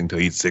be wrestling till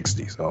he's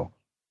 60. So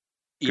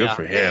good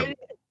for him.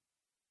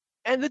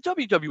 And the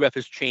WWF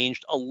has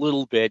changed a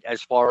little bit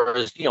as far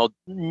as,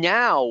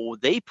 now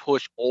they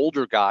push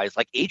older guys.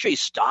 Like AJ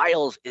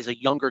Styles is a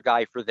younger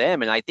guy for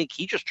them, and I think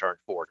he just turned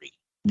 40.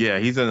 Yeah,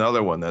 he's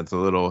another one that's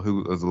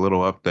who is a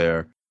little up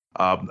there.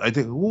 I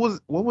think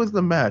what was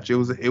the match? It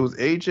was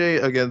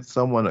AJ against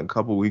someone a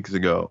couple weeks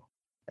ago,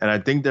 and I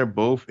think they're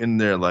both in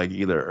their like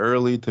either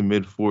early to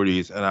mid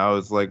 40s. And I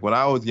was like, when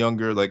I was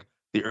younger, like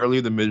the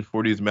early to mid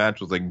 40s match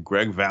was like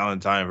Greg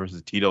Valentine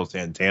versus Tito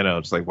Santana.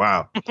 It's like,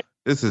 wow,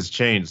 this has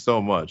changed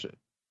so much.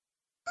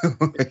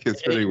 Like,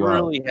 it's pretty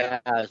wild. It really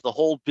has. The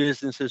whole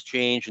business has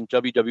changed, and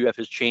WWF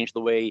has changed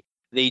the way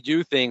they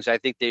do things. I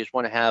think they just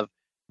want to have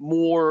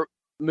more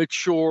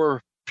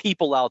mature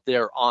people out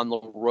there on the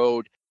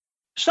road.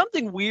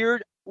 Something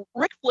weird,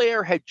 Ric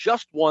Flair had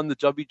just won the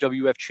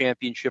WWF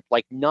Championship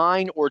like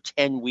 9 or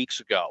 10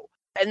 weeks ago,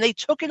 and they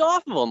took it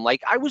off of him.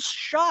 Like, I was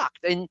shocked.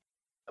 And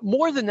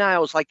more than that, I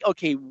was like,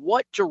 okay,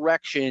 what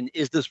direction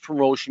is this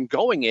promotion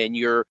going in?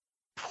 You're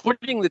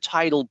putting the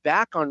title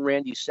back on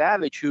Randy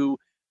Savage, who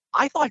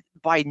I thought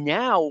by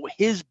now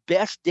his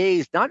best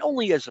days, not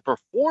only as a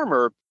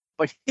performer,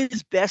 but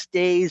his best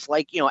days,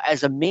 like,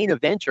 as a main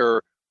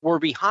eventer were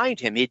behind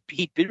him.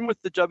 He'd been with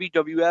the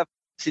WWF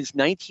since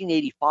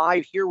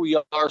 1985. Here we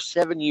are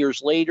 7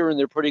 years later, and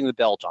they're putting the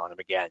belt on him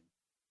again.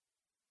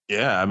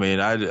 Yeah, I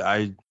mean, I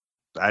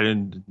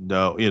didn't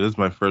know. This is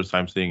my first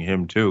time seeing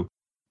him too.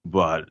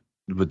 But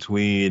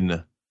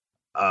between,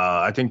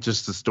 I think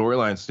just the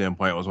storyline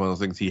standpoint was one of those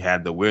things he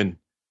had to win.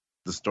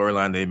 The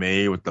storyline they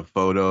made with the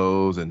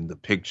photos and the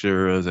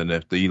pictures, and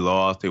if he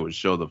lost, they would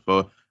show the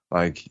photo.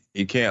 Like,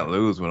 you can't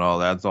lose when all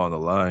that's on the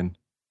line.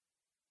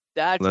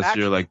 Unless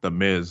you're like the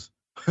Miz.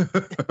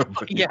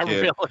 Yeah,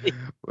 really.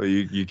 Well,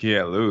 you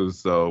can't lose.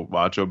 So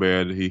Macho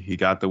Man, he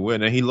got the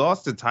win, and he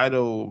lost the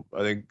title,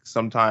 I think,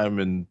 sometime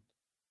in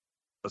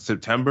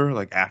September,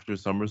 like after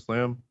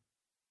SummerSlam.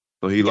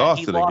 So he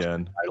lost it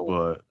again,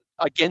 but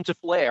again to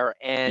Flair,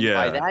 and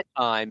by that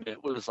time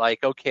it was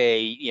like,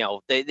 okay,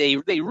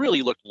 they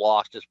really looked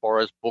lost as far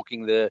as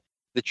booking the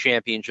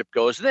championship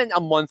goes. And then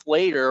a month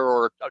later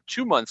or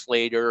 2 months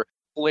later,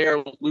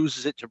 Flair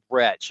loses it to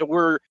Brett. So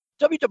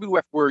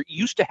WWF we're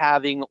used to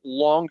having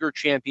longer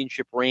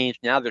championship reigns.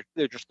 Now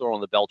they're just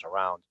throwing the belt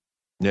around.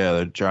 Yeah,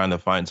 they're trying to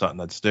find something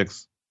that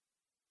sticks.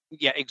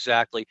 Yeah,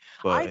 exactly.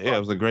 But it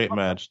was a great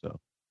match, though.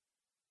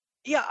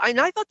 Yeah, and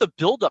I thought the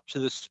build-up to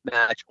this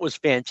match was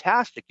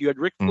fantastic. You had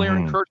Ric Flair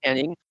and Kurt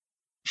Hennig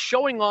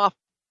showing off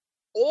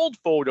old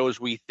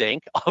photos, we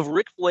think, of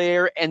Ric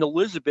Flair and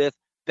Elizabeth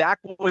back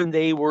when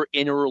they were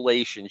in a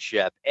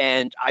relationship.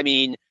 And, I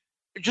mean,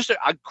 just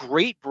a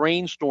great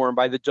brainstorm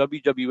by the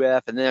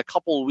WWF. And then a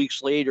couple of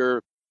weeks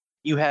later,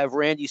 you have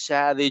Randy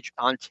Savage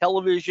on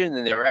television,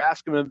 and they're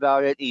asking him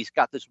about it. He's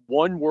got this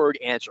one-word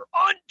answer,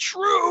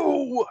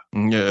 untrue!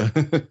 Yeah.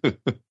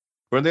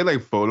 Weren't they like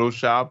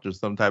photoshopped or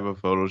some type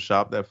of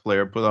Photoshop that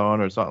Flair put on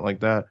or something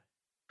like that?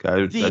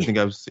 I think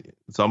I've seen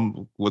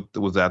some. What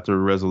was after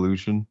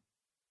resolution?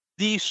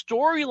 The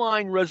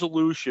storyline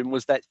resolution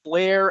was that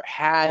Flair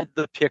had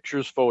the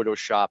pictures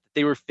photoshopped.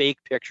 They were fake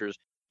pictures.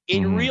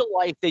 In real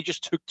life, they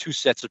just took 2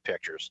 sets of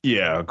pictures.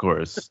 Yeah, of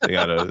course. They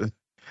gotta.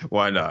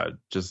 Why not?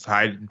 Just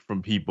hide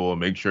from people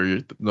and make sure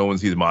no one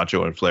sees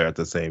Macho and Flair at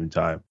the same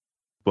time.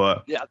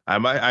 But yeah. I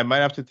might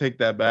have to take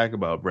that back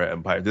about Bret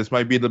and Piper. This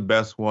might be the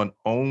best one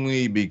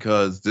only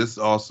because this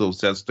also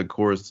sets the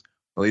course,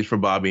 at least for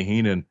Bobby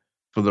Heenan,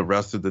 for the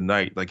rest of the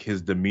night. Like,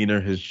 his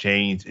demeanor has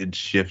changed. It's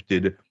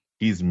shifted.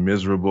 He's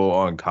miserable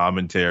on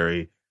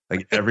commentary.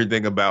 Like,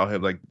 everything about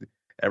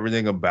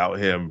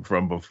him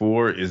from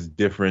before is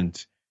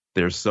different.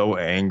 They're so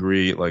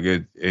angry. Like,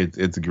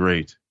 it's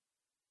great.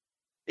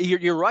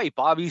 You're right.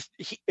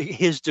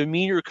 His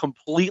demeanor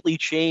completely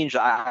changed.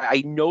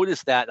 I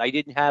noticed that. I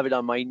didn't have it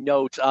on my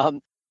notes.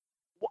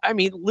 I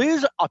mean,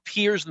 Liz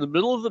appears in the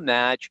middle of the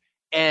match,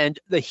 and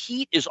the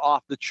heat is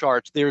off the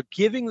charts. They're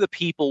giving the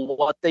people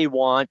what they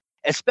want,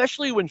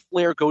 especially when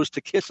Flair goes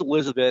to kiss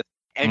Elizabeth,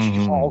 and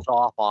she falls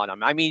off on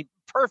him. I mean,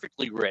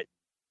 perfectly written.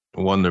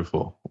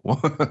 Wonderful.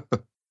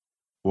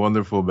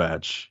 Wonderful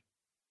match.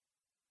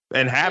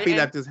 And happy And-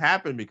 that this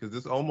happened because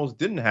this almost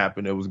didn't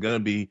happen. It was going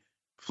to be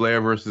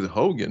Flair versus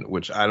Hogan,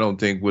 which I don't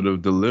think would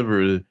have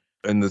delivered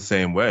in the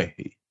same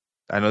way.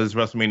 I know this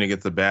WrestleMania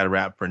gets a bad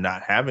rap for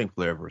not having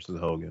Flair versus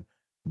Hogan,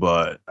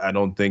 but I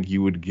don't think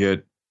you would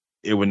get,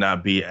 it would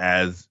not be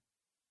as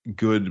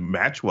good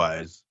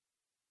match-wise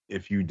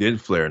if you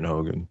did Flair and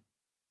Hogan.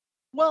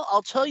 Well,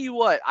 I'll tell you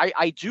what,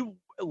 I do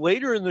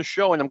later in the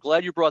show, and I'm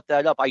glad you brought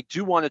that up. I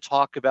do want to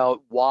talk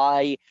about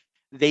why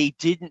they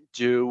didn't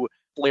do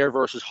Flair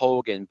versus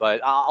Hogan,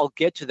 but I'll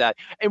get to that.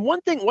 And one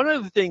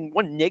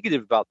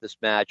negative about this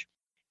match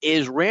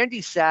is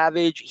Randy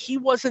Savage. He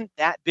wasn't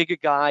that big a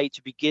guy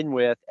to begin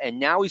with, and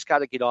now he's got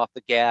to get off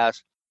the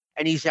gas.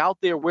 And he's out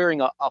there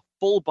wearing a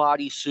full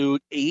body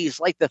suit. He's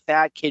like the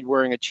fat kid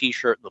wearing a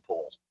T-shirt in the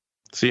pool.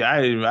 See,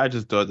 I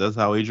just thought that's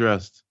how he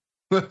dressed.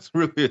 That's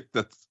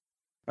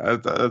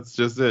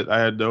just it. I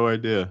had no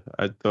idea.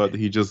 I thought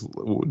he just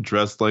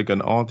dressed like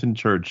an aunt in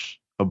church,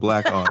 a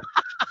black aunt.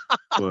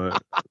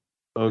 But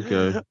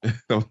okay,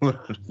 I'm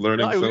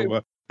learning so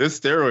much. This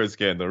steroid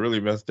scandal really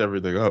messed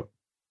everything up.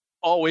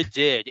 Oh, it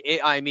did.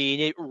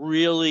 It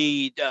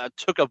really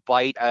took a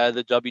bite out of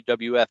the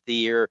WWF the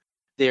year.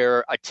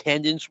 Their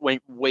attendance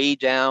went way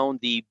down.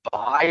 The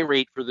buy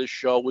rate for this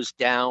show was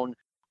down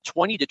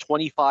 20 to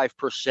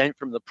 25%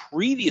 from the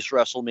previous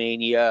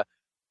WrestleMania,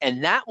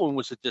 and that one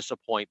was a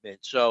disappointment.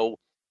 So,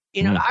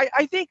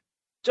 I think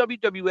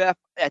WWF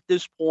at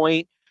this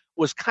point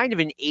was kind of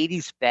an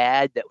 80s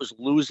fad that was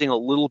losing a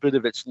little bit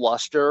of its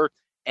luster,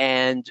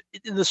 and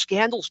the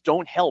scandals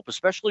don't help,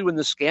 especially when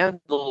the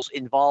scandals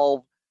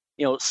involve,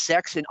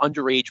 sex and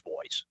underage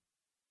boys.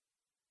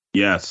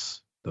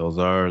 Yes,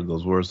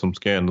 those were some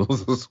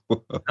scandals as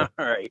well. All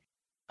right.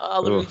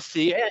 Let me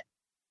see.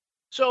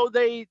 So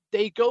they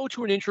go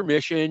to an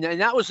intermission,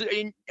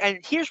 and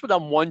and here's what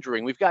I'm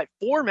wondering. We've got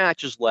 4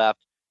 matches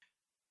left.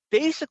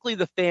 Basically,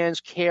 the fans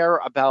care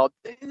about,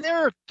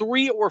 there are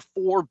 3 or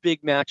 4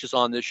 big matches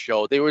on this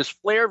show. There was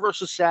Flair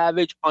versus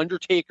Savage,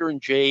 Undertaker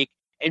and Jake,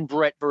 and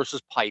Brett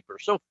versus Piper.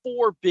 So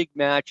 4 big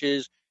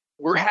matches.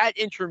 We're at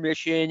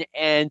intermission,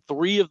 and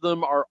 3 of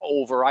them are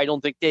over. I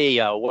don't think they,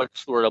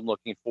 what's the word I'm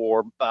looking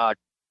for,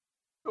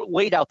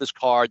 laid out this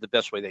card the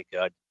best way they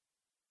could.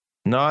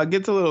 No, it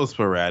gets a little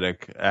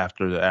sporadic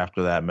after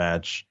that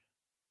match.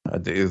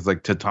 It's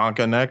like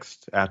Tatanka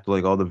next after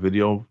like all the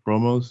video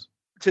promos.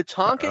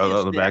 Tatanka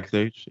is the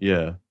backstage,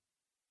 yeah.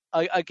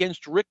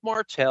 Against Rick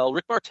Martel.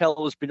 Rick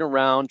Martel has been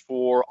around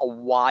for a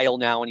while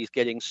now, and he's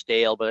getting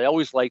stale. But I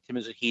always liked him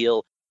as a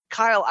heel.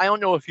 Kyle, I don't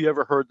know if you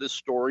ever heard this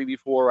story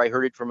before. I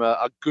heard it from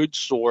a good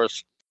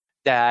source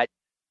that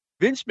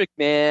Vince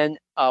McMahon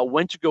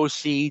went to go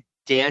see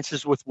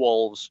Dances with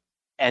Wolves,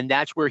 and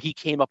that's where he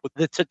came up with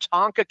the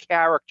Tatanka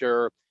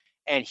character,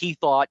 and he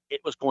thought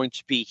it was going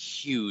to be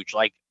huge.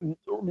 Like,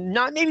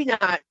 maybe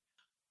not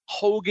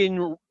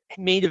Hogan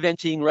main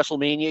eventing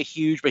WrestleMania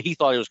huge, but he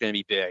thought it was going to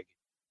be big.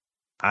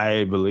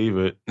 I believe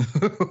it.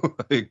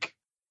 Like,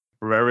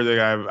 from everything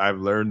I've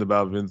learned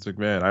about Vince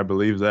McMahon, I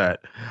believe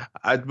that.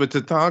 But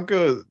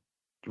Tatanka,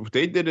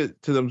 they did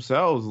it to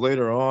themselves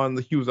later on.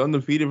 He was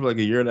undefeated for like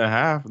a year and a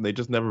half, and they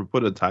just never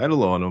put a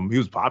title on him. He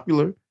was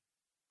popular.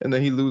 And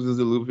then he loses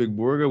to Ludwig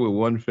Borga with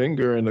one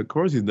finger, and of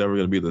course he's never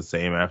going to be the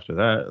same after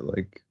that.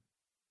 Like,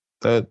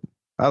 that,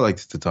 I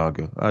liked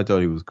Tatanka. I thought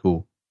he was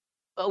cool.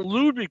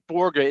 Ludwig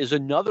Borga is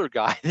another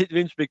guy that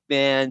Vince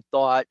McMahon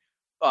thought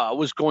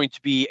was going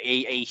to be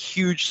a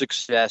huge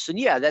success. And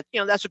yeah,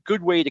 that's a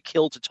good way to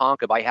kill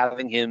Tatanka by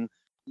having him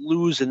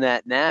lose in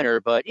that manner.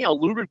 But,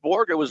 Ludwig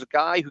Borga was a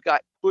guy who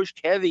got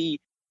pushed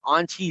heavy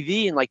on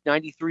TV in like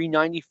 93,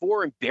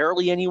 94, and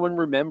barely anyone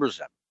remembers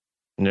him.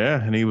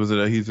 Yeah, and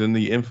he's in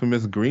the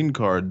infamous Green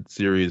Card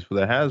series for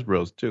the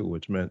Hasbros too,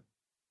 which meant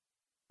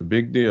a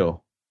big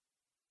deal.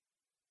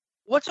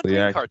 What's a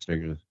Green Card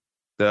figures?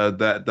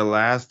 The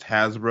last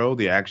Hasbro,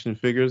 the action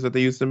figures that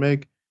they used to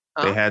make,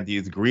 they had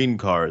these green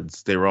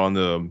cards. They were on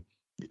the,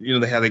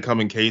 they come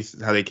in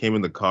cases, how they came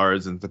in the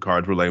cards, and the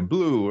cards were like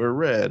blue or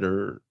red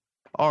or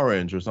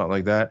orange or something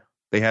like that.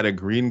 They had a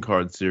Green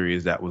Card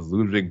series that was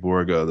Ludwig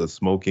Borga, the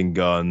Smoking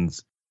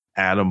Guns,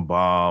 Adam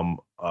Bomb,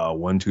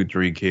 1, 2,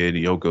 3 Kid,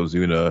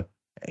 Yokozuna,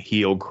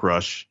 Heel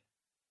Crush,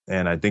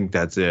 and I think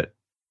that's it.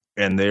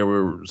 And they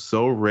were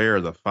so rare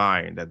to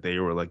find that they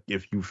were like,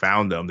 if you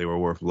found them, they were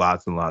worth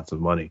lots and lots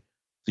of money.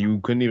 So you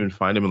couldn't even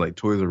find them in like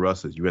Toys R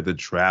Us. You had to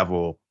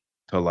travel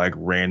to like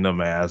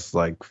random ass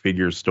like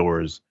figure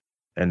stores,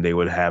 and they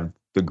would have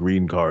the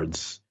green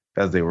cards,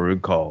 as they were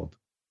called.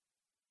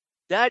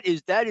 That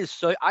is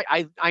so.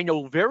 I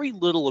know very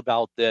little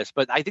about this,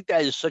 but I think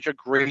that is such a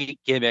great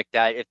gimmick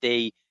that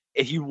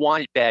if you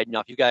want it bad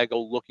enough, you got to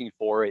go looking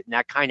for it, and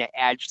that kind of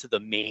adds to the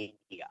mania.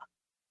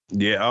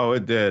 Yeah, oh,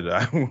 it did.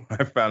 I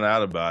found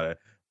out about it.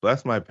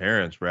 Bless my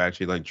parents for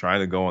actually like trying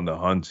to go on the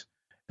hunt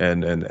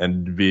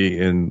and be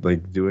in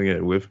like doing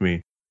it with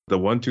me. The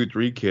 1, 2,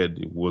 3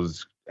 Kid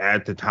was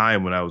at the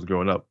time when I was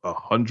growing up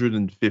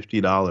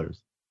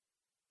 $150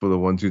 for the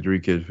 1, 2, 3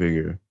 Kid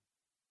figure.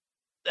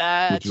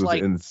 That's which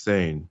was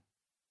insane.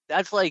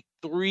 That's like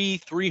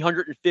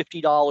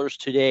 $350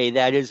 today.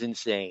 That is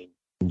insane.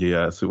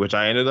 Yes, which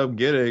I ended up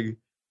getting,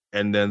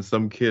 and then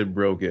some kid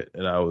broke it,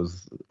 and I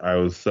was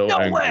so No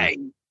angry. way.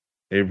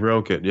 He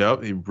broke it.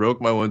 Yep, he broke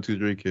my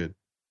 1-2-3 kid.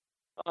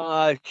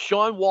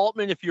 Sean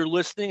Waltman, if you're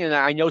listening, and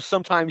I know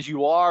sometimes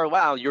you are,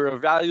 wow, you're a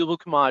valuable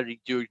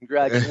commodity, dude.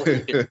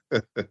 Congratulations.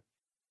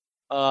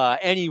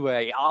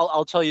 Anyway,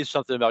 I'll tell you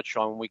something about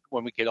Sean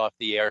when we get off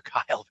the air,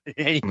 Kyle.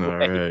 Anyway, All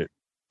right.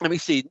 let me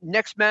see.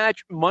 Next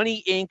match,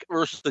 Money Inc.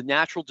 versus the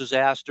Natural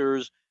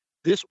Disasters.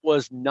 This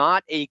was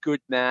not a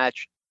good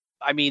match.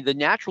 I mean, the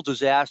Natural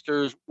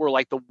Disasters were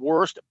like the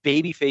worst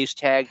babyface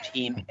tag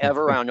team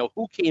ever. I don't know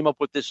who came up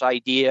with this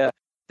idea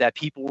that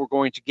people were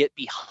going to get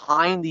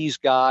behind these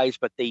guys,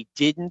 but they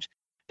didn't.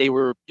 They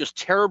were just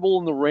terrible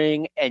in the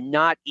ring, and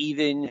not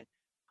even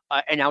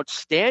an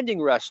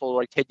outstanding wrestler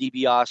like Ted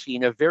DiBiase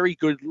and a very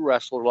good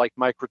wrestler like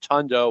Mike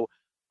Rotundo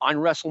on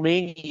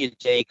WrestleMania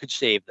Day could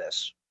save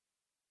this.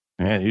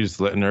 Man, you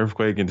just letting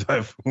Earthquake and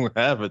Typhoon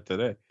have it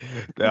today.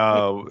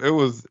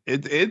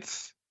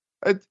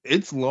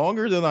 It's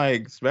longer than I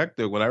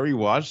expected. When I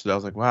rewatched it, I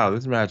was like, wow,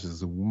 this match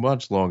is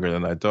much longer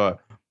than I thought.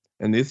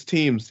 And this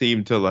team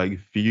seemed to like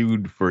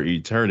feud for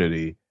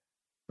eternity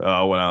when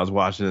I was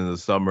watching in the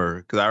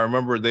summer. Because I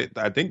remember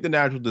I think the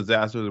Natural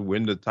Disasters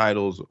win the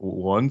titles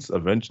once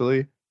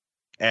eventually.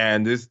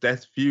 And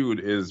that feud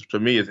is, for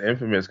me, is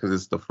infamous because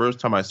it's the first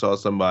time I saw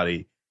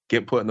somebody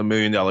get put in the $1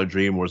 Million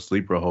Dream or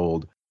sleeper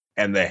hold.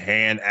 And the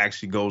hand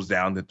actually goes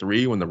down to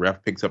 3 when the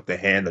ref picks up the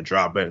hand, the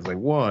drop it. It's like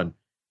 1,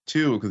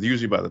 2, because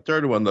usually by the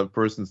third one, the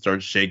person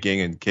starts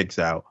shaking and kicks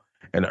out.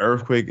 And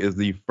Earthquake is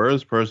the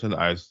first person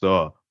I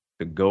saw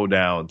to go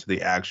down to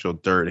the actual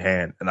third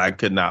hand. And I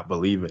could not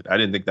believe it. I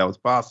didn't think that was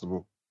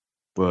possible.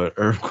 But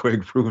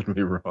Earthquake proved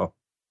me wrong.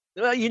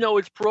 Well, you know,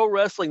 it's pro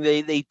wrestling.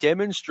 They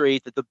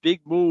demonstrate that the big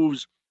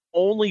moves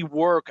only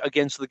work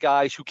against the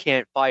guys who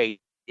can't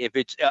fight. If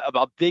it's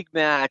a big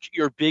match,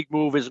 your big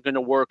move isn't going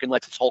to work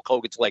unless it's Hulk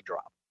Hogan's leg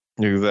drop.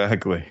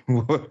 Exactly.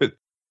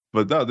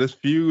 But no, this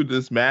feud,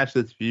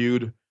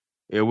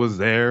 it was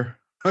there.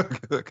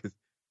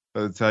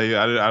 I'll tell you,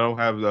 I don't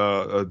have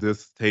a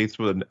distaste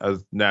for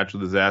the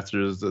Natural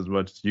Disasters as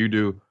much as you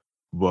do,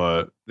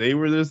 but they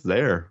were just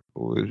there.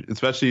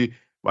 Especially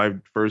my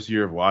first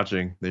year of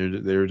watching, they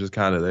were just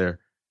kind of there.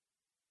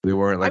 They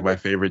weren't like my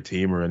favorite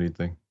team or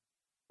anything.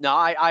 No,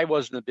 I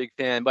wasn't a big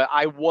fan, but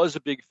I was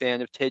a big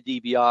fan of Ted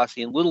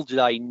DiBiase, and little did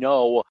I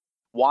know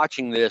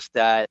watching this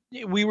that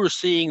we were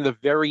seeing the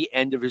very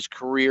end of his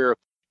career.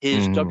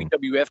 His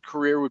WWF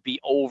career would be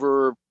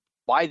over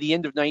by the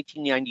end of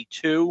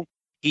 1992.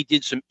 He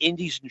did some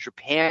indies in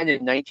Japan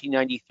in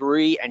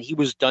 1993, and he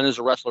was done as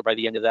a wrestler by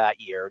the end of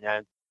that year.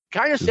 And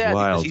kind of sad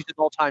because he's an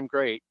all-time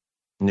great.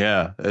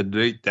 Yeah,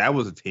 that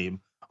was a team.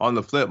 On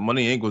the flip,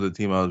 Money Inc. was a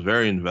team I was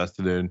very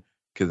invested in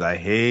because I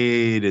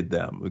hated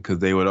them because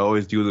they would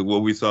always do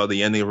what we saw at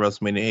the ending of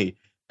WrestleMania 8.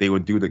 They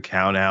would do the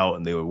count out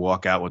and they would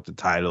walk out with the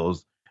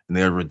titles and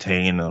they would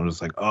retain. And I'm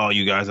just like, oh,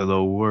 you guys are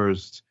the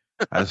worst.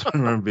 I just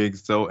remember being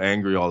so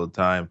angry all the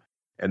time.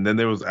 And then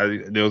there was a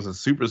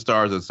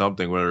Superstars or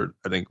something where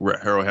I think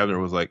Harold Hebner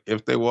was like,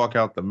 if they walk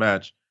out the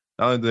match,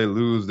 not only do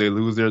they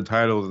lose their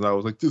titles. And I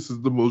was like, this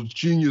is the most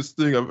genius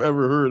thing I've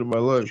ever heard in my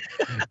life.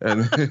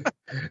 and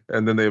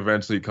then they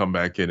eventually come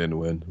back in and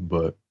win.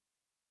 But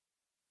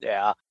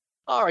yeah.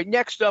 All right.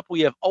 Next up, we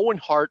have Owen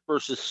Hart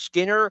versus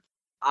Skinner.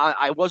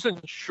 I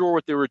wasn't sure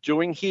what they were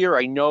doing here.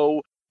 I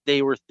know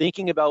they were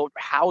thinking about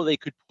how they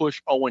could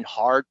push Owen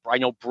Hart. I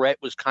know Brett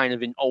was kind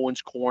of in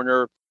Owen's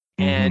corner.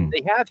 And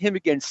they have him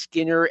against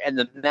Skinner, and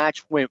the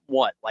match went,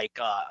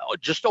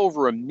 just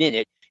over a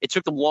minute. It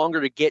took them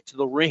longer to get to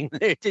the ring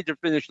than it did to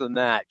finish the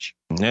match.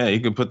 Yeah, you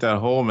can put that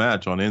whole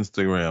match on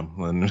Instagram,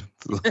 and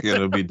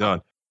it'll be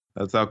done.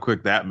 That's how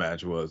quick that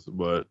match was.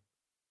 But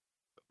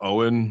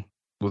Owen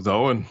was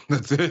Owen.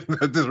 That's it.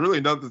 There's really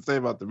nothing to say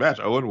about the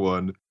match. Owen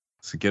won.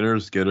 Skinner,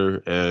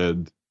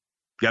 and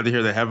got to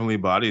hear the Heavenly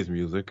Bodies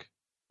music.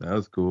 That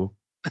was cool.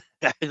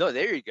 No,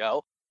 there you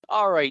go.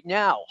 All right,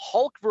 now,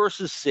 Hulk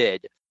versus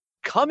Sid.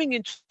 Coming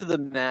into the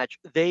match,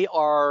 they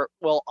are,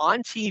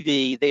 on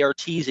TV, they are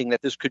teasing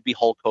that this could be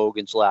Hulk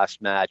Hogan's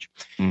last match.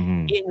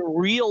 In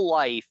real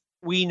life,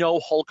 we know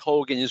Hulk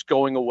Hogan is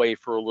going away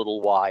for a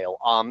little while.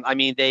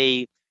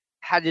 They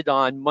had it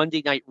on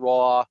Monday Night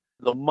Raw,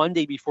 the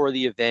Monday before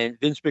the event.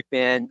 Vince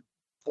McMahon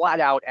flat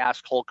out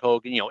asked Hulk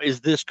Hogan,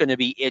 is this going to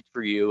be it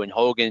for you? And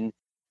Hogan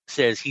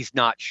says he's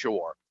not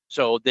sure.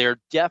 So they're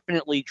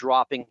definitely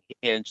dropping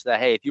hints that,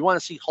 hey, if you want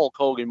to see Hulk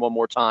Hogan one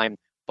more time,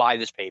 buy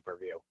this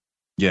pay-per-view.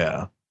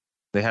 Yeah,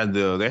 they had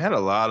a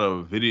lot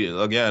of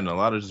video, again, a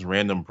lot of just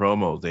random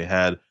promos. They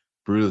had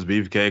Brutus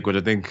Beefcake, which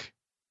I think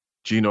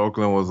Gene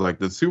Okerlund was like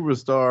the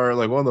superstar,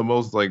 like one of the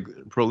most like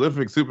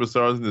prolific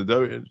superstars in the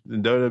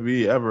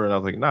WWE ever. And I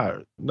was like,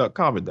 no,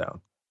 calm it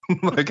down.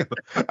 Like,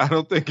 I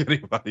don't think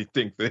anybody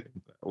thinks it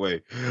that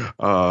way.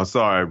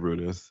 Sorry,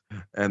 Brutus.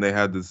 And they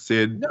had the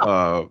Sid,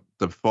 the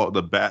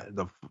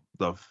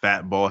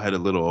fat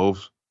ball-headed little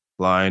oaf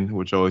line,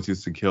 which always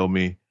used to kill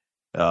me.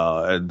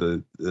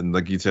 And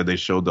like you said, they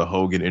showed the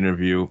Hogan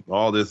interview.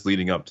 All this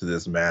leading up to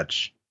this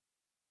match,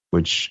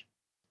 which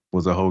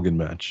was a Hogan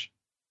match.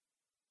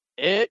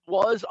 It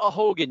was a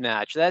Hogan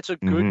match. That's a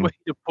good way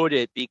to put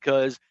it,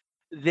 because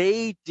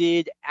they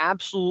did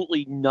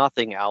absolutely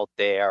nothing out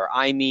there.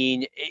 I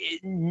mean,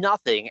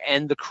 nothing.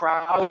 And the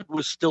crowd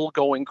was still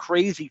going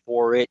crazy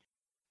for it,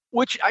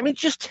 which, I mean,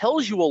 just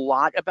tells you a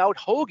lot about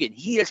Hogan.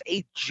 He is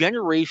a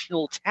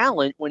generational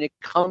talent when it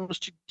comes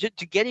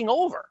to getting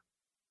over.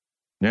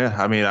 Yeah,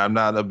 I mean, I'm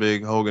not a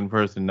big Hogan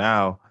person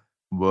now,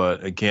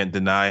 but I can't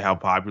deny how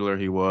popular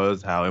he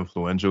was, how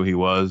influential he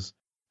was,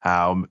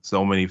 how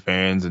so many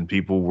fans and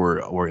people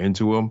were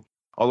into him.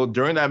 Although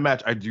during that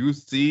match, I do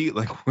see,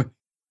 like, when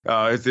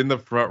it's in the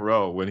front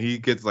row when he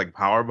gets like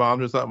power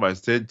bombed or something. I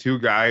said two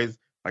guys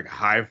like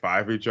high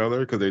five each other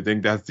because they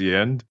think that's the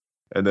end,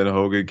 and then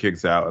Hogan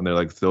kicks out and they're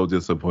like still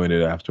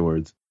disappointed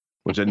afterwards,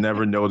 which I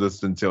never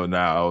noticed until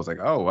now. I was like,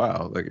 oh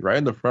wow, like right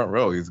in the front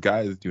row, these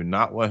guys do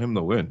not want him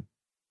to win.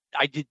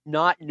 I did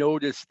not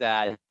notice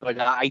that, but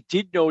I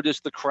did notice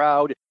the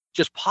crowd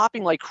just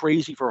popping like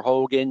crazy for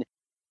Hogan.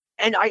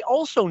 And I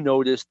also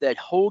noticed that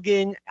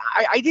Hogan,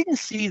 I didn't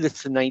see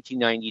this in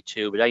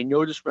 1992, but I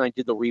noticed when I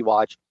did the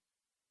rewatch,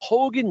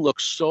 Hogan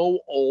looks so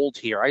old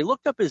here. I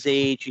looked up his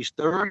age. He's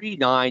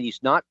 39. He's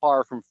not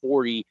far from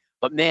 40.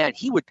 But, man,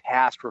 he would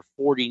pass for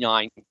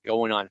 49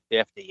 going on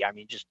 50. I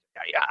mean, just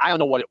I don't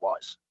know what it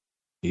was.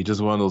 He's just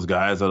one of those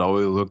guys that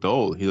always looked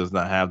old. He does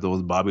not have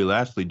those Bobby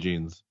Lashley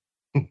genes.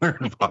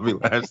 Bobby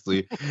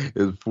Lashley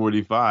is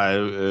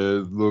 45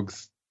 and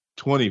looks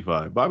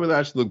 25. Bobby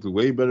Lashley looks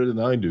way better than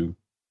I do.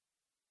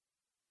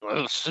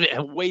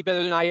 Way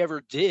better than I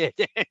ever did.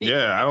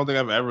 Yeah, I don't think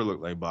I've ever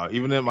looked like Bob.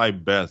 Even at my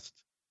best,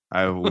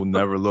 I will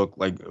never look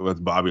like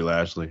with Bobby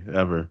Lashley,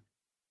 ever.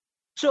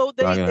 So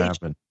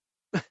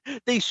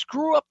they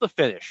screw up the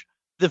finish.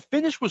 The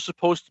finish was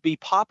supposed to be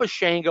Papa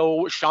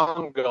Shango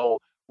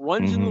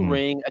runs in the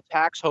ring,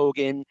 attacks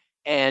Hogan,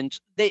 and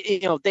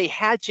they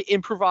had to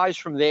improvise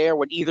from there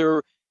when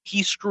either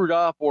he screwed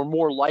up or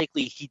more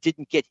likely he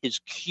didn't get his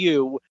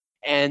cue,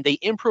 and they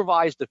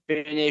improvised the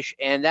finish,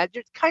 and that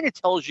just kind of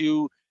tells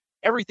you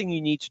everything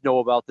you need to know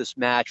about this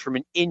match from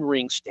an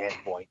in-ring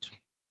standpoint.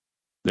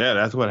 Yeah,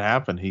 that's what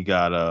happened. He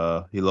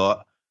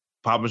lost.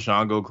 Papa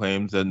Shango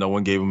claims that no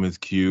one gave him his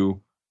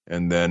cue,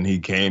 and then he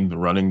came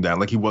running down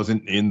like he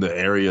wasn't in the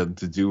area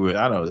to do it.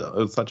 I don't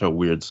know. It's such a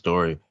weird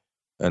story.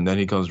 And then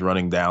he comes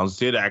running down.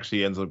 Sid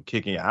actually ends up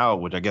kicking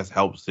out, which I guess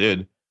helped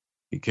Sid.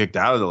 He kicked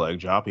out of the leg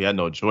drop. He had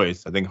no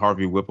choice. I think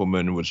Harvey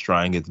Whippleman was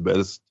trying his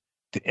best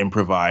to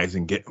improvise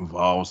and get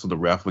involved so the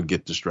ref would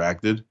get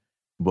distracted.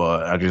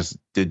 But it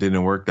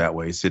didn't work that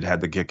way. Sid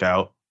had to kick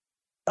out.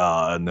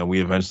 And then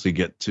we eventually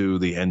get to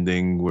the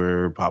ending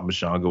where Papa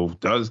Shango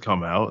does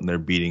come out and they're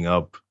beating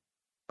up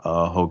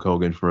Hulk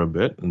Hogan for a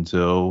bit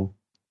until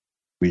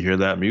we hear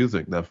that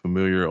music, that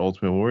familiar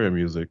Ultimate Warrior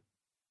music.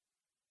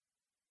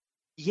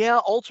 Yeah,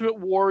 Ultimate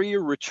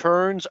Warrior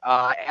returns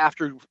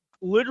after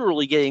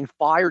literally getting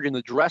fired in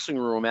the dressing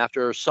room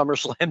after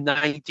SummerSlam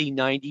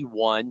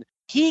 1991.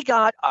 He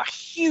got a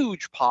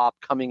huge pop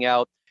coming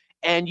out.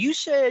 And you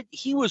said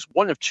he was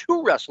one of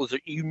two wrestlers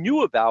that you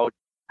knew about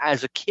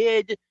as a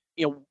kid,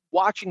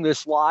 watching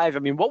this live. I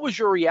mean, what was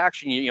your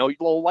reaction?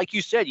 Well, like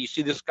you said, you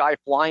see this guy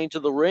flying to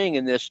the ring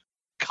in this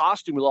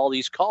costume with all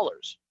these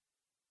colors.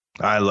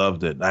 I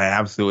loved it. I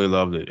absolutely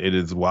loved it. It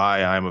is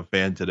why I'm a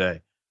fan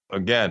today.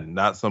 Again,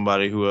 not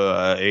somebody who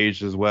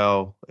aged as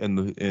well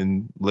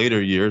in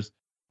later years,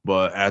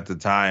 but at the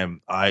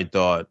time, I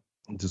thought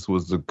this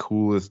was the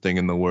coolest thing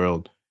in the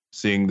world.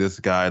 Seeing this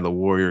guy, the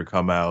Warrior,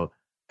 come out,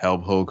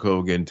 help Hulk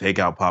Hogan, take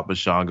out Papa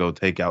Shango,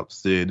 take out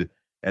Sid,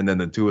 and then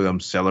the two of them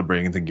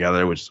celebrating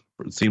together, which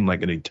seemed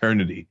like an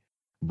eternity.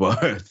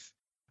 But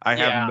I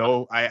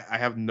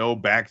have no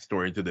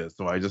backstory to this,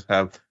 so I just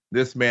have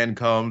this man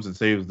comes and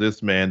saves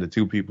this man, the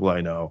two people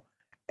I know,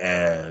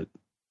 and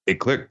it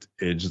clicked.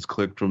 It just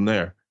clicked from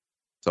there.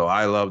 So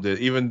I loved it.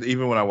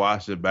 Even when I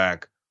watched it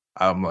back,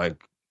 I'm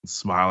like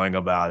smiling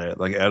about it.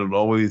 Like it'll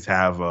always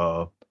have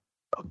a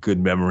good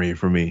memory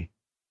for me.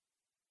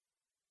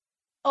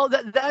 Oh,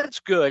 that's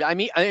good. I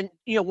mean,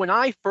 when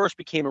I first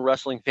became a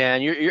wrestling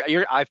fan,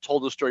 I've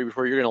told this story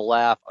before. You're going to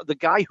laugh. The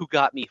guy who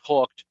got me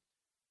hooked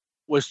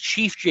was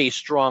Chief Jay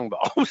Strongbow.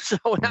 So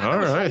I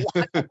was a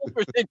lot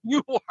older than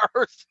you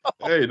are. So.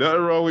 Hey,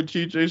 nothing wrong with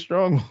Chief Jay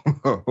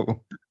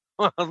Strongbow.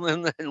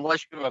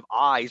 Unless you have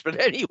eyes.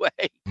 But anyway.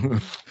 I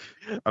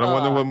don't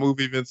wonder what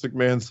movie Vince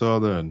McMahon saw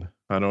then.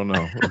 I don't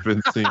know. Or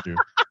Vince Sr.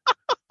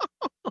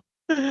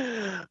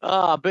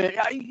 But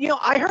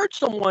I heard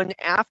someone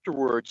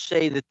afterwards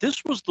say that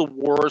this was the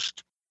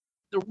worst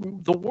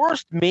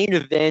main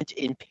event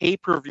in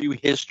pay-per-view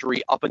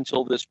history up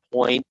until this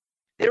point.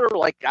 There were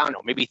like, I don't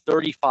know, maybe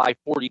 35,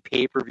 40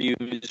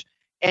 pay-per-views.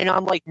 And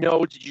I'm like,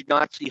 no, did you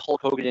not see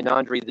Hulk Hogan and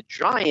Andre the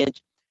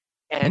Giant?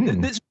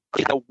 And this is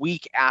like a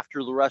week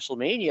after the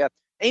WrestleMania.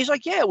 And he's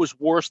like, yeah, it was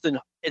worse than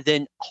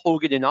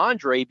Hogan and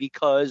Andre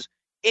because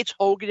it's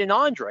Hogan and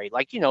Andre.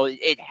 Like,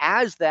 it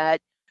has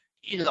that,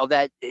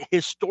 that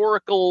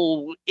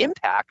historical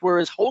impact.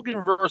 Whereas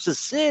Hogan versus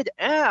Sid,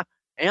 and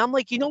I'm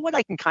like, you know what?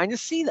 I can kind of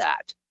see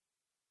that.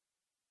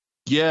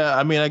 Yeah,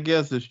 I mean, I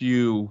guess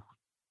the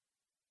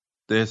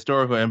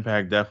historical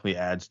impact definitely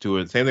adds to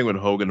it. Same thing with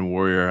Hogan and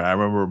Warrior. I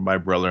remember my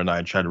brother and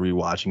I tried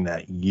rewatching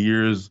that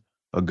years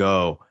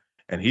ago,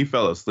 and he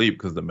fell asleep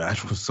because the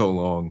match was so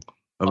long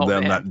of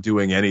them not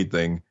doing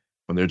anything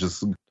when they're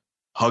just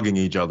hugging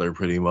each other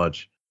pretty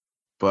much.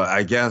 But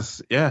I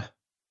guess, yeah,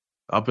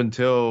 up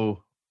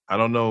until I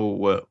don't know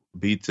what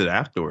beats it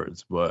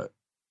afterwards, but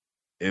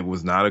it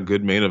was not a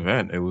good main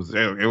event. It was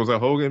a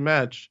Hogan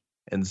match,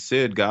 and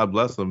Sid, God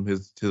bless him,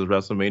 his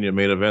WrestleMania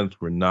main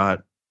events were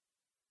not.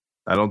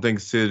 I don't think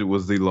Sid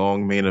was the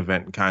long main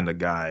event kind of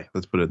guy.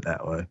 Let's put it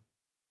that way.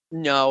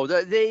 No,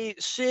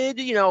 Sid,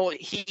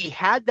 he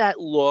had that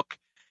look.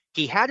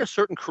 He had a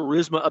certain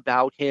charisma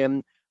about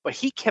him, but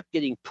he kept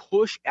getting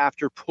push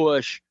after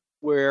push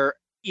where,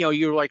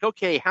 you're like,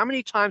 okay, how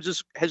many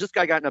times has this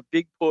guy gotten a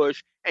big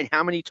push, and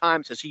how many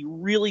times has he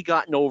really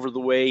gotten over the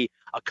way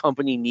a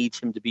company needs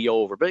him to be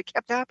over? But it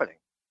kept happening.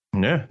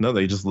 Yeah, no,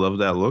 they just love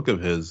that look of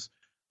his.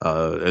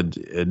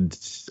 The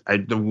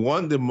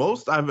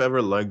most I've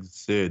ever liked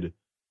Sid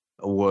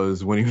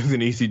was when he was in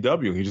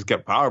ECW. He just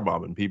kept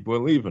powerbombing people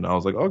and leaving. I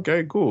was like,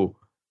 okay, cool.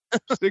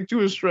 Stick to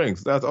his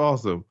strengths. That's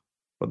awesome.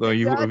 But though if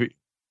you want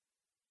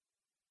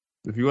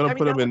to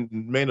put him in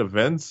main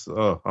events,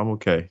 I'm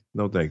okay.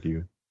 No, thank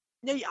you.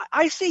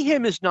 I see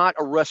him as not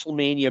a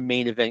WrestleMania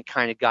main event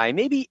kind of guy.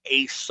 Maybe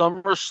a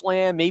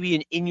SummerSlam, maybe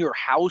an in your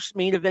house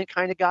main event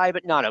kind of guy,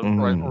 but not a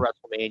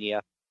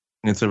WrestleMania.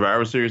 In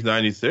Survivor Series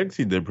 '96,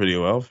 he did pretty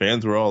well.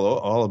 Fans were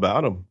all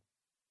about him.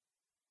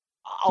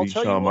 I'll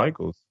tell you what,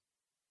 Michaels.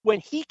 When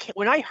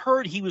I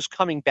heard he was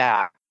coming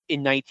back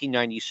in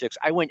 1996,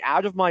 I went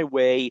out of my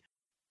way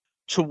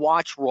to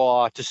watch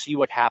Raw to see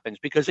what happens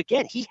because,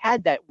 again, he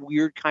had that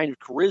weird kind of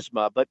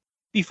charisma. But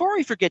before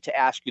I forget to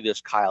ask you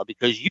this, Kyle,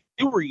 because you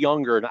were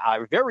younger and I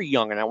was very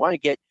young, and I want to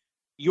get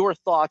your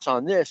thoughts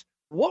on this.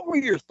 What were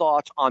your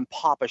thoughts on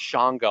Papa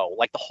Shango?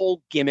 Like the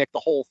whole gimmick,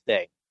 the whole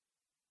thing?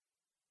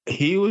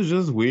 He was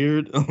just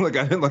weird. I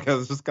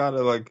was just kind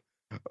of like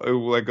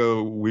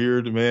a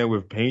weird man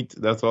with paint.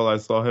 That's all I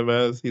saw him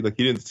as. He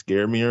didn't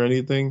scare me or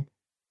anything.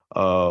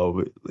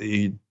 I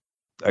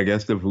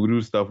guess the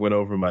voodoo stuff went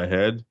over my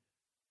head.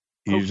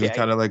 He's just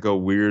kind of like a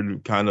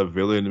weird kind of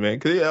villain, man.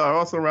 Because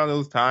also around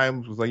those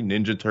times was like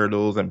Ninja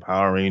Turtles and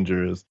Power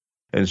Rangers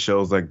and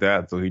shows like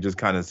that. So he just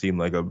kind of seemed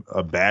like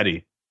a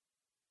baddie,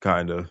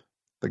 kind of.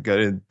 Like I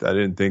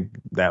didn't think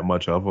that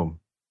much of him.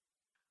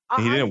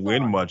 He didn't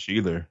win much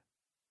either.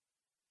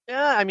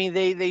 Yeah, I mean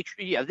they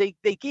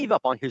gave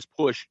up on his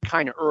push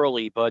kind of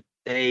early, but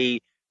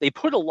they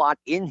put a lot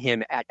in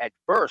him at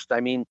first.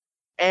 I mean,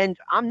 and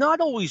I'm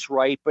not always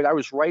right, but I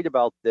was right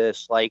about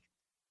this. Like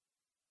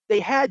they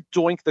had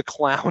Doink the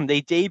Clown.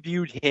 They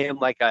debuted him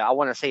I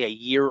want to say a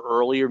year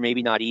earlier,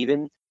 maybe not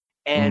even.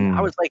 And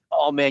I was like,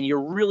 oh man,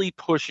 you're really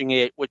pushing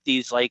it with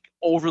these like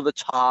over the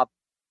top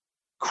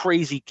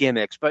crazy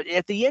gimmicks. But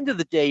at the end of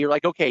the day, you're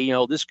like, okay,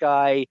 this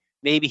guy,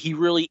 maybe he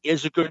really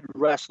is a good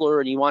wrestler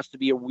and he wants to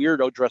be a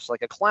weirdo dressed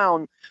like a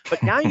clown.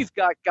 But now you've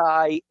got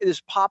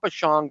this Papa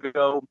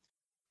Shango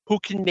who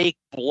can make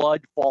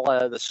blood fall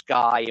out of the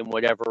sky and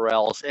whatever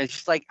else. And it's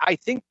just like, I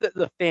think that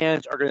the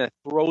fans are going to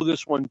throw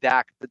this one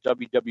back at the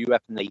WWF,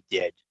 and they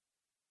did.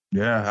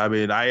 Yeah, I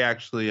mean,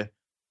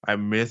 I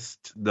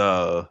missed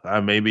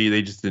maybe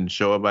they just didn't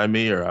show up by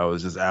me or I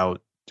was just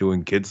out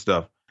doing kid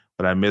stuff.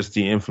 But I missed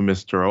the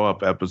infamous throw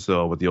up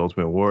episode with the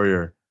Ultimate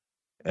Warrior.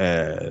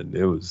 And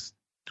it was,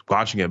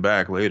 watching it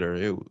back later,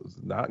 it was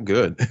not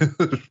good.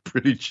 It was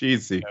pretty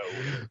cheesy,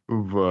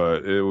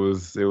 but it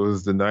was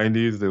the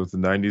 90s. It was the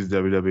 90s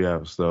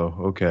WWF. So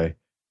okay,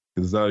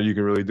 there's nothing you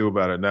can really do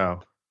about it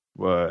now.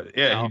 But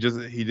yeah,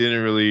 he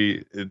didn't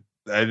really.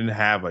 I didn't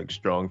have like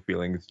strong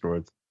feelings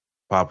towards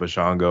Papa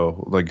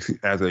Shango, like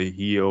as a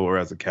heel or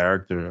as a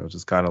character. I was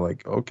just kind of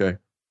like, okay,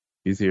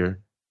 he's here.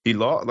 He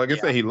lost. Like I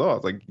said, he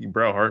lost. Like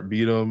Bret Hart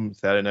beat him.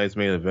 Saturday Night's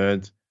Main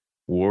Event.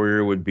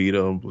 Warrior would beat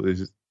him. It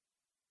just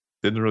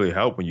didn't really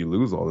help when you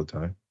lose all the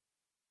time.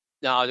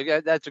 No,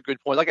 that's a good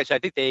point. Like I said, I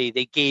think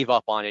they gave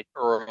up on it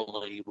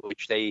early,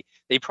 which they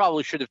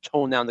probably should have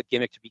toned down the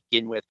gimmick to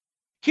begin with.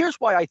 Here's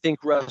why I think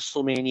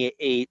WrestleMania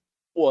 8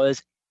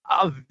 was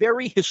a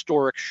very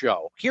historic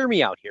show. Hear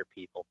me out here,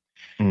 people.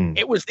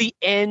 It was the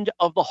end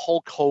of the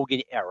Hulk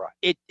Hogan era.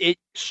 It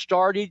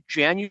started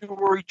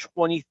January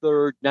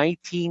 23rd,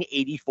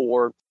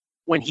 1984,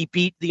 when he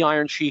beat the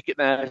Iron Sheik at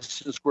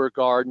Madison Square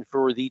Garden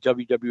for the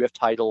WWF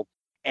title.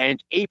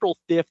 And April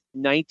 5th,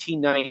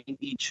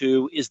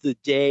 1992 is the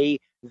day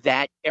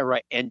that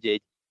era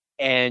ended.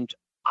 And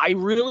I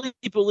really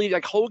believe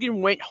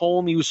Hogan went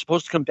home. He was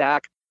supposed to come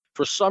back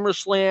for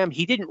SummerSlam.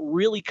 He didn't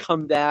really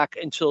come back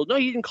he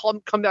didn't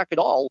come back at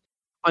all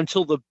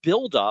until the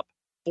build-up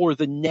for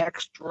the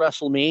next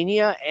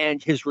WrestleMania.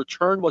 And his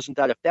return wasn't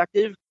that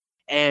effective.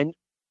 And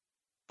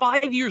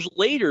 5 years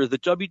later, the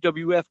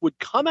WWF would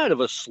come out of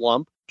a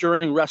slump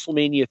during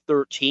WrestleMania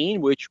 13,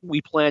 which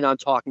we plan on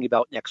talking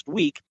about next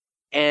week.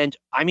 And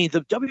I mean,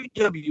 the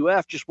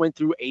WWF just went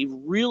through a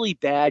really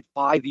bad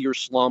 5-year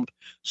slump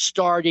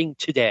starting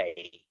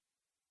today.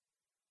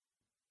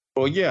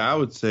 Well, yeah, I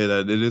would say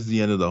that it is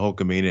the end of the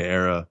Hulkamania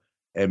era,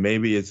 and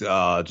maybe it's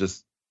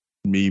just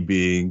me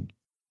being.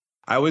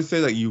 I would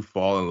say that you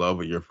fall in love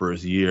with your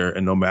first year,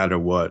 and no matter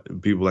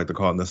what, people like to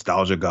call it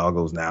nostalgia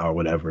goggles now or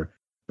whatever.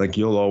 Like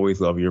you'll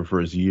always love your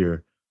first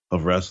year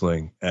of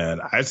wrestling,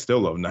 and I still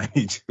love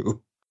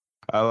 '92.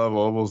 I love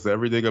almost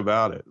everything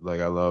about it.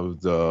 Like I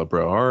loved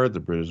Bret Hart, the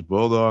British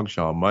Bulldog,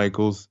 Shawn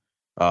Michaels,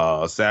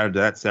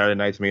 Saturday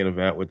night's main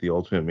event with the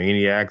Ultimate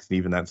Maniacs, and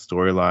even that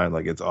storyline.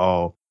 Like it's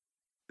all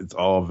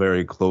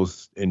very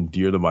close and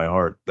dear to my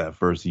heart that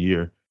first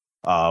year.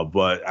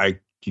 But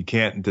you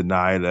can't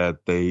deny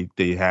that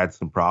they had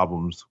some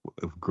problems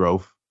with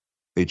growth.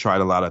 They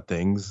tried a lot of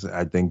things.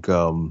 I think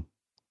in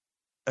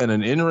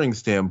an in-ring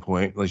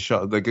standpoint, like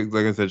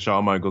I said,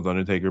 Shawn Michaels,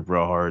 Undertaker,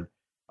 Bret Hart,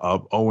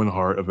 Owen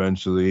Hart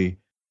eventually,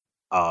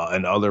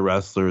 and other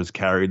wrestlers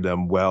carried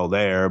them well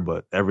there,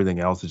 but everything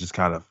else just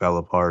kind of fell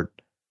apart,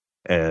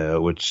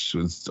 which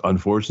was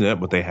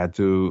unfortunate. But they had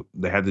to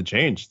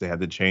change. They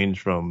had to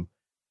change from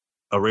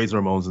Razor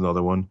Ramon's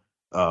another one.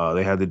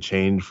 They had to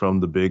change from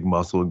the big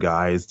muscle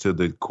guys to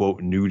the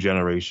quote new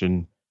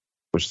generation,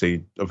 which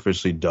they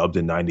officially dubbed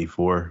in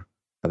 '94.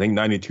 I think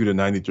 '92 to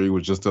 '93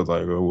 was just a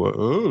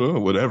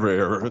whatever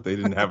era. They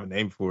didn't have a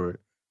name for it.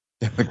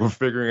 Like we're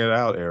figuring it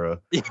out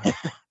era.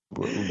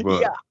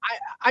 Yeah,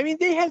 I mean,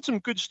 they had some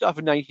good stuff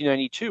in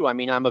 1992. I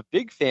mean, I'm a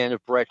big fan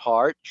of Bret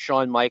Hart,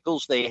 Shawn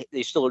Michaels. They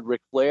still had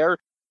Ric Flair.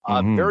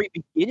 Very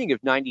beginning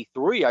of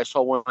 '93, I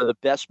saw one of the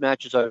best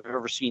matches I've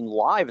ever seen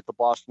live at the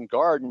Boston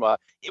Garden.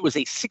 It was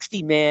a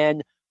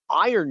 60-man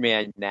Iron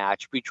Man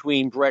match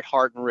between Bret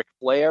Hart and Ric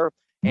Flair.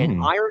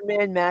 And Iron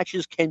Man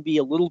matches can be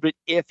a little bit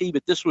iffy,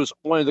 but this was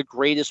one of the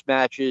greatest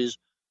matches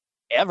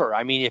ever.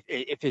 I mean,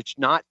 if it's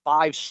not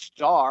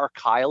 5-star,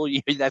 Kyle,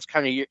 that's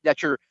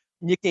that's your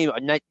nickname,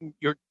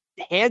 your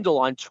handle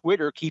on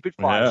Twitter. Keep it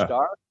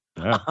 5-star.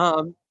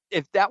 Yeah.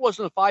 If that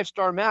wasn't a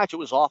 5-star match, it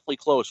was awfully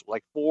close,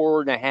 like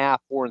 4.5,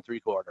 4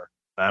 3/4.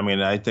 I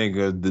mean, I think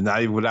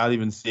without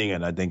even seeing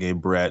it, I think a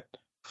Bret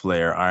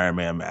Flair Iron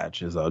Man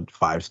match is a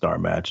 5-star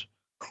match.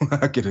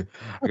 I can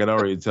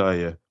already tell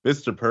you.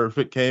 Mr.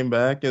 Perfect came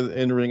back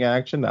in ring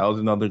action. That was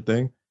another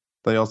thing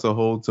they also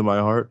hold to my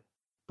heart.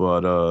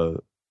 But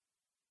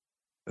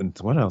and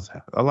what else?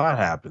 A lot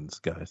happens,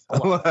 guys.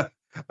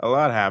 A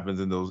lot happens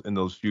in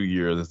those few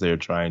years as they're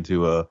trying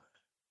to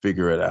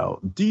figure it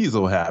out.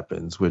 Diesel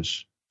happens,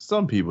 which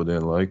some people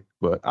didn't like,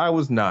 but I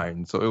was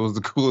 9, so it was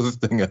the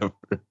coolest thing ever.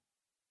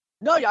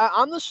 No,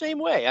 I'm the same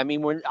way. I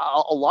mean, when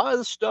a lot of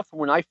the stuff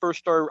when I first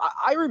started,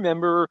 I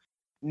remember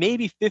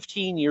maybe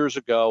 15 years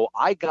ago,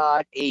 I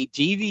got a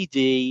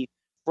DVD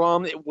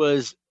from, it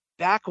was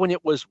back when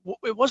it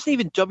wasn't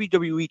even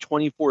WWE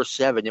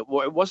 24/7. It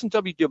wasn't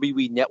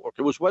WWE Network.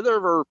 It was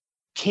whatever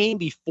came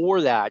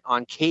before that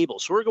on cable.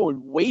 So we're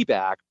going way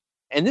back.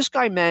 And this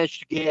guy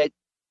managed to get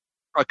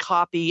a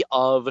copy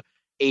of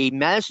a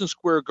Madison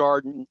Square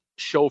Garden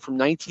show from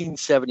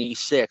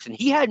 1976, and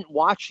he hadn't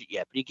watched it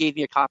yet, but he gave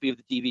me a copy of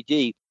the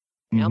DVD.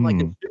 And I'm like,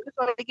 as soon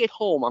as I get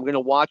home, I'm going to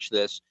watch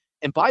this.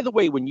 And by the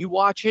way, when you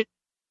watch it,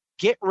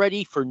 get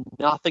ready for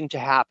nothing to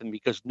happen,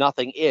 because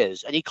nothing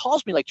is. And he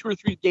calls me like 2 or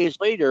 3 days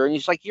later, and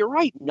he's like, you're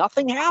right,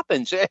 nothing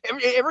happens.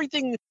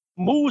 Everything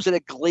moves at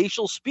a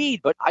glacial speed,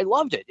 but I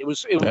loved it. It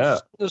was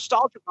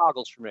nostalgia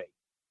goggles for me.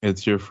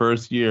 It's your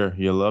first year.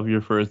 You love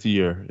your first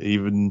year.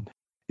 Even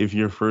if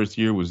your first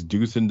year was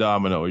Deuce and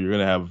Domino, you're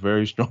going to have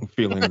very strong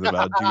feelings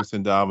about Deuce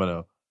and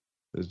Domino.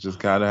 It's just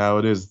kind of how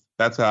it is.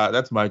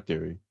 That's my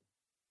theory.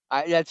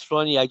 That's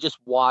funny. I just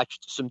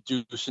watched some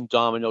Deuce and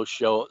Domino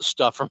show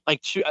stuff from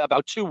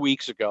about 2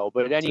 weeks ago.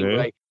 But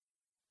anyway,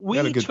 we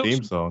had a good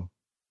theme song.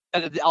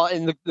 And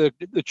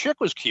the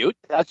chick was cute.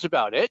 That's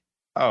about it.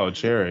 Oh,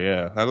 Cherry,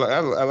 yeah.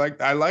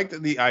 I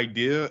liked the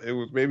idea. It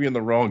was maybe in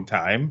the wrong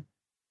time,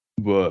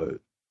 but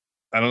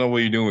I don't know what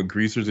you're doing with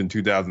Greasers in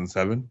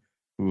 2007.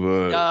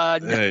 But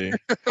hey,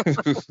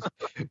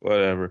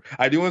 whatever.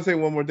 I do want to say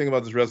one more thing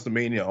about this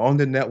WrestleMania on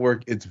the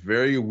network. It's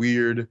very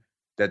weird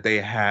that they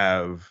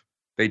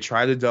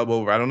try to dub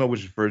over. I don't know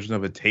which version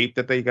of a tape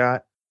that they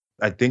got.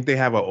 I think they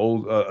have an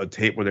old a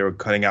tape where they were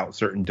cutting out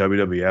certain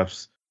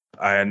WWFs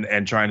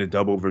and trying to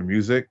dub over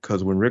music.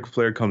 Because when Ric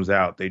Flair comes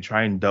out, they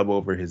try and dub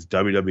over his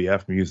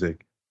WWF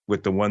music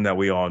with the one that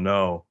we all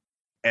know,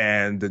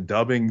 and the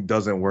dubbing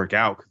doesn't work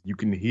out because you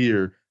can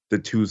hear the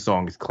two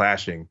songs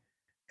clashing.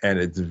 And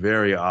it's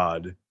very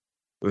odd.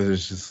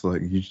 It's just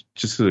like, you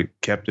just sort of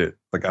kept it.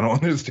 Like, I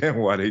don't understand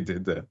why they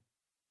did that.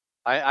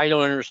 I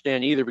don't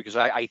understand either, because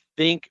I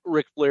think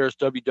Ric Flair's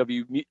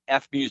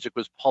WWF music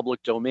was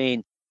public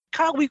domain.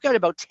 Kyle, we've got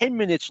about 10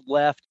 minutes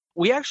left.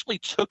 We actually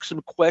took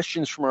some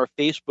questions from our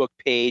Facebook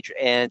page,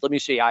 and let me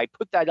see, I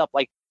put it up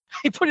like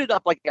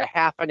a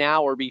half an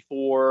hour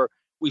before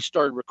we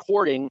started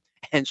recording,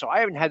 and so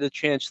I haven't had the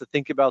chance to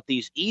think about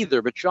these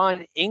either. But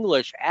John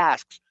English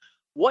asks,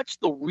 what's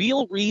the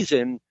real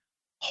reason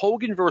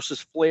Hogan versus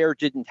Flair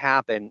didn't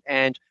happen?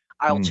 And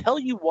I'll tell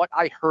you what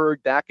I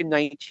heard back in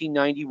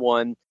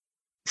 1991.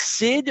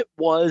 Sid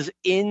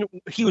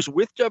he was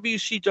with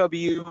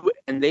WCW,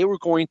 and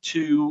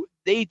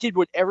they did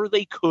whatever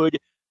they could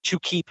to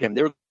keep him.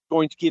 They were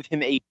going to give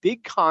him a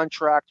big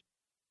contract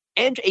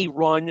and a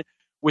run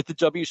with the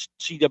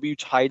WCW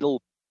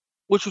title,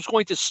 which was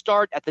going to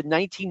start at the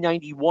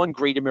 1991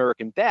 Great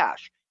American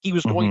Bash. He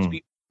was going to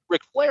be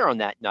Ric Flair on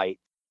that night.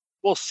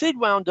 Well, Sid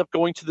wound up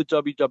going to the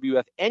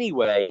WWF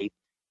anyway,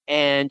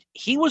 and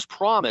he was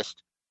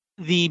promised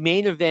the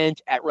main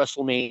event at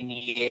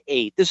WrestleMania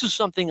 8. This is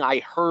something I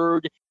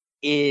heard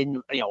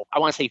in, I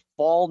want to say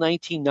fall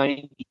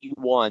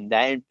 1991.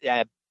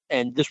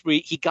 And this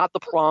week he got the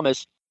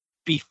promise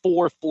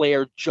before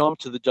Flair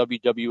jumped to the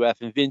WWF,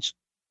 and Vince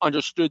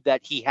understood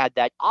that he had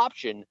that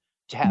option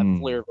to have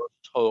Flair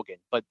versus Hogan.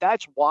 But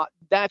that's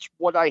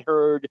what I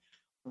heard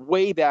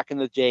way back in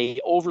the day,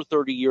 over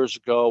 30 years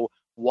ago,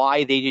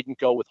 why they didn't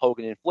go with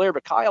Hogan and Flair.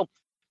 But Kyle,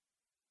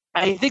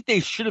 I think they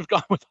should have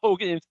gone with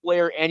Hogan and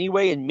Flair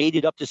anyway and made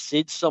it up to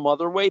Sid some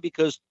other way,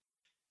 because,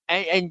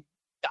 and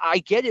I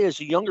get it, as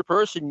a younger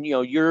person,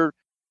 you're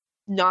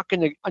not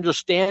going to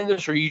understand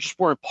this, or you just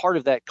weren't part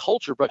of that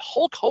culture. But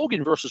Hulk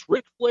Hogan versus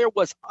Ric Flair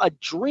was a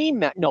dream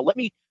match. No, let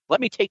me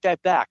take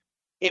that back.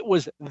 It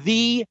was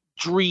the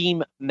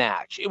dream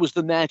match. It was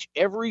the match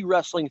every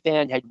wrestling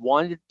fan had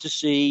wanted to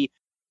see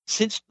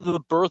since the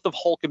birth of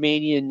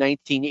Hulkamania in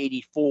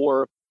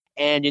 1984.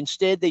 And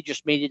instead, they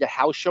just made it a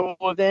house show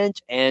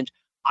event. And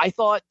I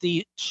thought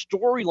the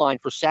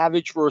storyline for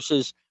Savage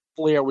versus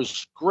Flair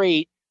was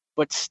great,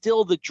 but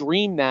still the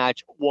dream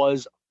match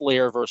was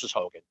Flair versus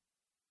Hogan.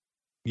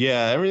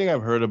 Yeah, everything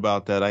I've heard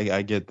about that,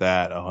 I get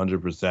that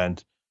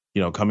 100%.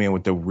 Coming in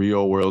with the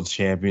real World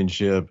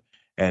Championship,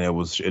 and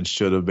it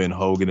should have been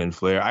Hogan and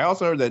Flair. I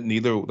also heard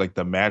that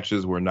the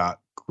matches were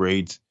not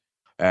great,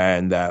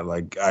 and that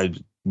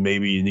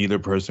maybe neither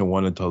person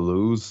wanted to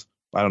lose.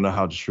 I don't know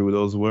how true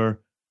those were.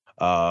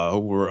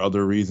 Were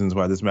other reasons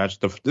why this match.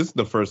 This is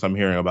the first I'm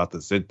hearing about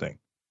the Sid thing.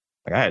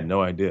 I had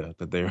no idea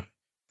that they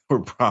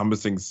were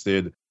promising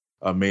Sid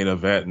a main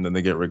event, and then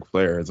they get Ric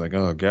Flair. It's like,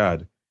 oh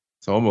God.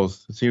 It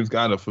seems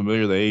kind of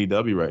familiar to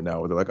AEW right now,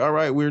 where they're like, all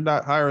right, we're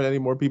not hiring any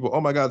more people. Oh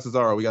my God,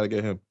 Cesaro, we got to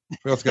get him.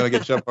 We also got to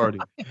get Jeff Hardy.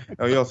 And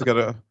we also got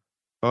to,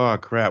 oh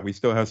crap, we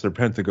still have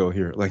Serpentico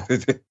here.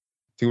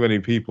 Too many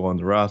people on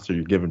the roster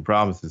you're giving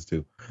promises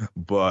to.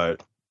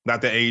 But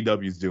not that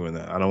AEW's doing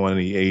that. I don't want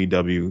any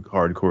AEW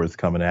hardcores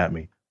coming at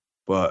me.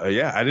 But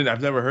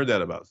I've never heard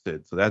that about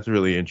Sid. So that's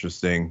really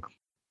interesting.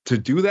 To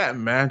do that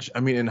match, I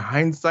mean, in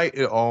hindsight,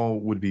 it all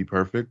would be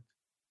perfect.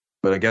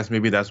 But I guess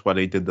maybe that's why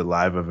they did the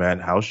live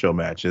event house show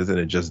matches, and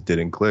it just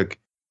didn't click.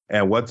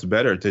 And what's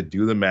better, to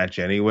do the match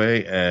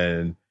anyway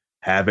and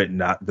have it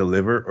not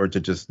deliver, or to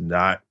just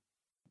not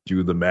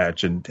do the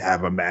match and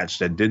have a match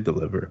that did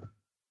deliver?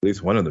 At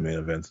least one of the main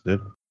events did.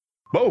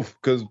 Both,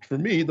 because for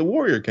me, the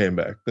Warrior came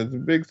back. That's a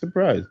big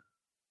surprise.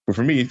 But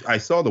for me, I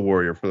saw the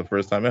Warrior for the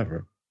first time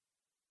ever.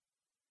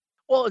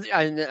 Well,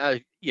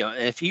 and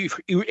if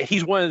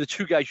he's one of the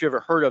two guys you ever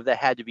heard of, that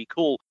had to be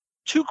cool.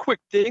 Two quick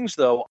things,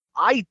 though.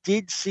 I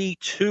did see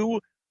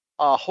two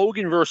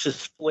Hogan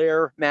versus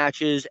Flair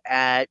matches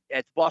at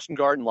Boston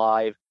Garden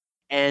Live,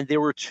 and there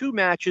were two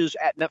matches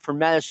from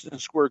Madison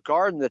Square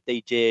Garden that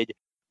they did,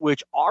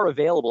 which are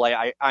available.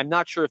 I'm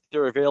not sure if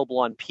they're available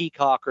on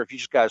Peacock or if you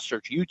just got to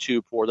search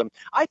YouTube for them.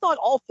 I thought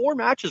all four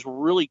matches were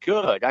really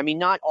good. I mean,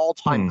 not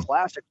all-time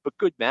classics, but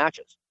good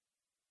matches.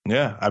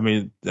 Yeah, I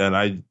mean, and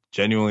I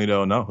genuinely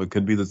don't know. It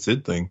could be the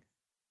Sid thing.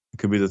 It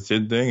could be the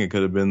Sid thing. It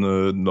could have been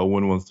no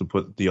one wants to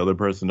put the other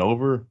person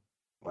over.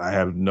 I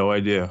have no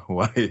idea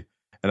why.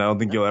 And I don't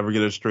think you'll ever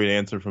get a straight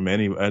answer from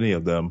any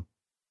of them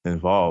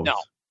involved. No,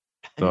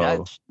 so.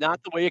 That's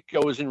not the way it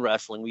goes in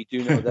wrestling. We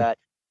do know that.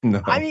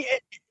 No. I mean,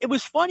 it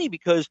was funny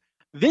because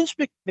Vince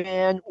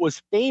McMahon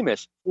was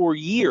famous for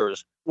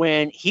years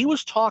when he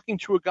was talking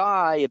to a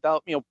guy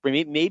about,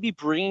 maybe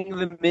bringing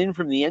them in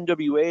from the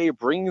NWA or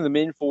bringing them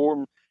in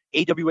from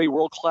AWA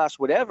World Class,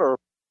 whatever.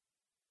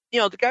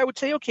 The guy would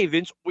say, okay,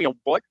 Vince,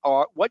 what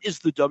is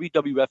the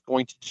WWF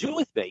going to do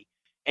with me?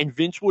 And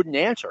Vince wouldn't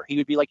answer. He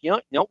would be like,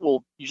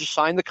 well, you just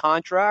sign the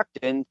contract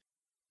and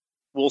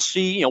we'll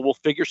see, we'll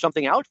figure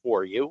something out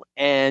for you.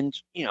 And,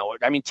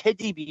 Ted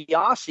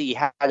DiBiase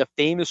had a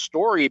famous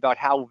story about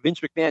how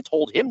Vince McMahon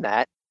told him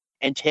that,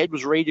 and Ted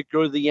was ready to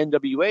go to the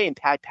NWA, and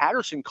Pat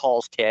Patterson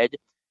calls Ted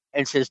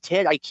and says,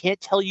 Ted, I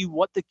can't tell you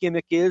what the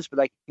gimmick is, but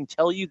I can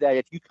tell you that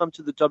if you come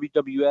to the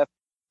WWF,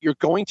 you're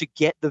going to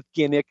get the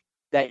gimmick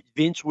that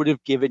Vince would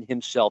have given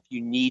himself.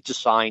 You need to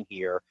sign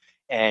here.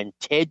 And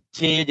Ted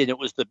did, and it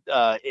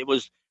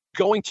was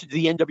going to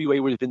the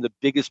NWA would have been the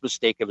biggest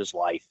mistake of his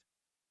life.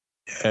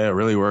 Yeah, it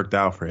really worked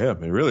out for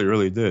him. It really,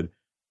 really did.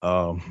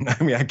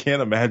 I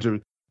can't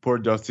imagine poor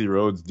Dusty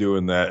Rhodes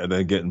doing that and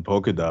then getting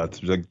polka dots.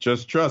 He's like,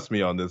 just trust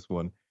me on this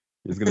one.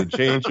 It's going to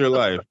change your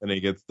life. And he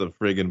gets the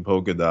friggin'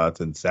 polka dots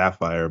and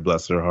Sapphire,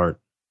 bless her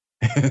heart.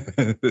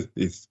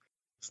 He's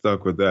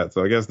stuck with that.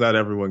 So I guess not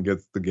everyone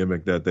gets the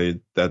gimmick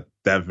that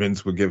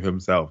Vince would give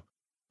himself.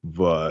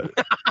 But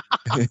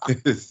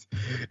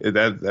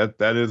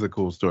that is a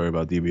cool story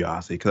about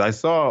DiBiase, because I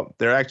saw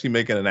they're actually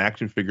making an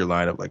action figure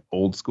line of like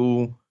old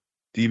school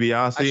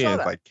DiBiase, and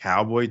it's like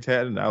Cowboy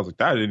Ted, and I was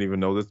like, I didn't even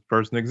know this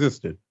person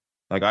existed.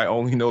 Like, I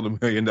only know the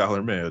 $1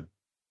 Million Man.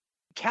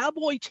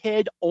 Cowboy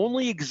Ted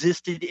only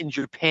existed in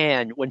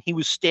Japan when he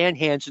was Stan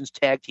Hansen's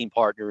tag team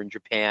partner in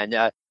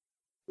Japan.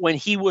 When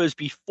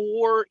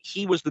before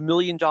he was the $1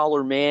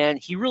 Million Man,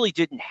 he really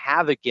didn't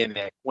have a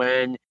gimmick.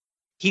 When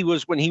he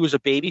was a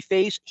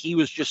babyface, he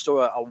was just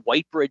a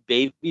white bread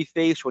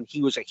babyface. When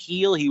he was a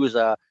heel, he was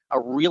a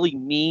really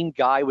mean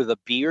guy with a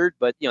beard.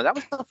 But that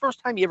was the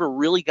first time he ever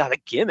really got a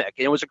gimmick,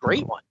 and it was a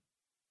great one.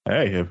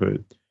 Hey, if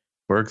it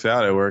works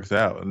out, it works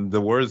out. And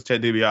the words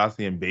Ted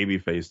DiBiase and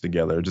babyface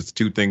together are just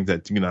two things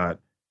that do not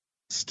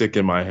stick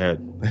in my head.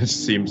 It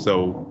just seems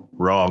so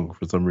wrong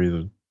for some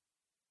reason.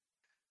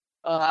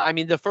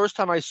 The first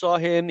time I saw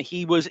him,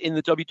 he was in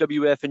the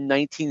WWF in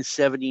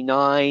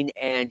 1979,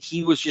 and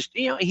he was just,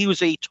 he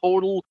was a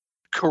total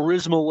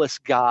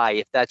charismaless guy,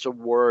 if that's a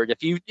word.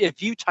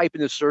 If you type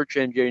in the search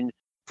engine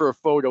for a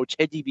photo,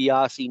 Ted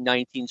DiBiase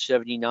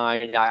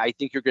 1979, I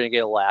think you're going to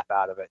get a laugh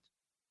out of it.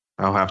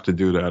 I'll have to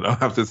do that. I'll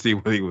have to see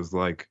what he was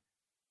like.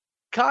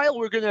 Kyle,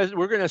 we're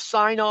gonna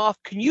sign off.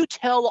 Can you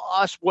tell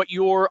us what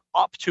you're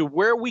up to,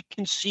 where we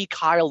can see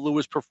Kyle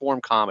Lewis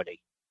perform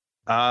comedy?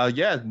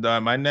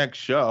 My next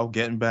show,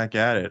 getting back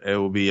at it, it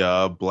will be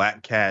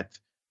Black Cat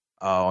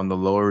on the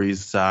Lower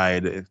East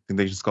Side. I think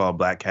they just call it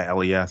Black Cat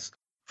LES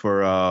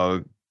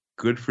for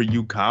Good For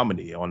You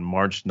Comedy on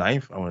March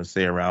 9th. I want to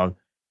say around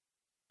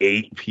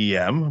 8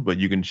 p.m. But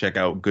you can check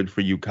out Good For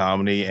You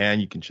Comedy,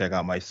 and you can check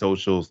out my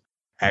socials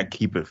at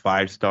Keep It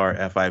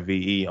 5-Star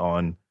FIVE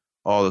on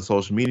all the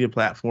social media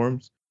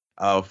platforms.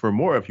 For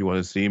more, if you want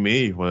to see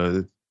me, you want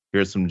to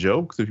hear some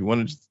jokes, if you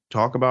want to just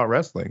talk about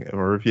wrestling,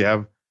 or if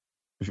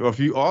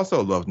you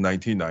also love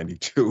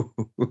 1992,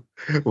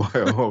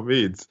 by all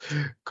means,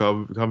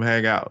 come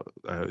hang out.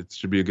 It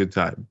should be a good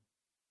time.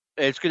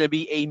 It's going to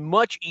be a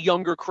much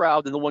younger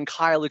crowd than the one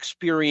Kyle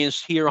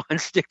experienced here on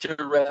Stick to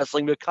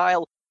Wrestling. But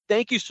Kyle,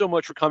 thank you so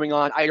much for coming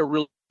on. I had a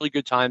really, really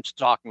good time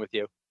talking with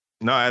you.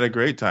 No, I had a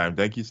great time.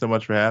 Thank you so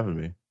much for having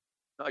me.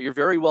 You're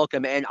very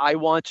welcome. And I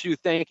want to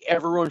thank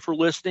everyone for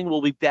listening.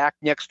 We'll be back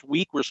next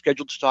week. We're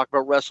scheduled to talk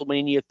about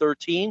WrestleMania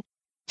 13.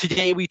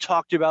 Today we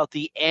talked about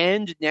the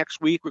end.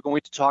 Next week we're going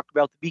to talk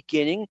about the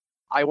beginning.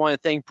 I want to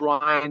thank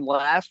Brian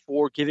Last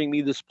for giving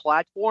me this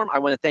platform. I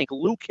want to thank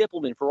Lou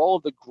Kippelman for all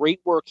of the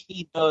great work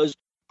he does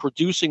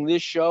producing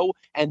this show.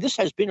 And this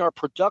has been our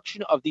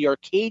production of the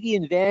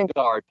Arcadian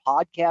Vanguard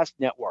Podcast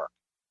Network.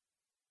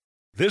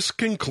 This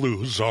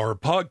concludes our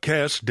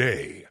podcast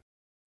day.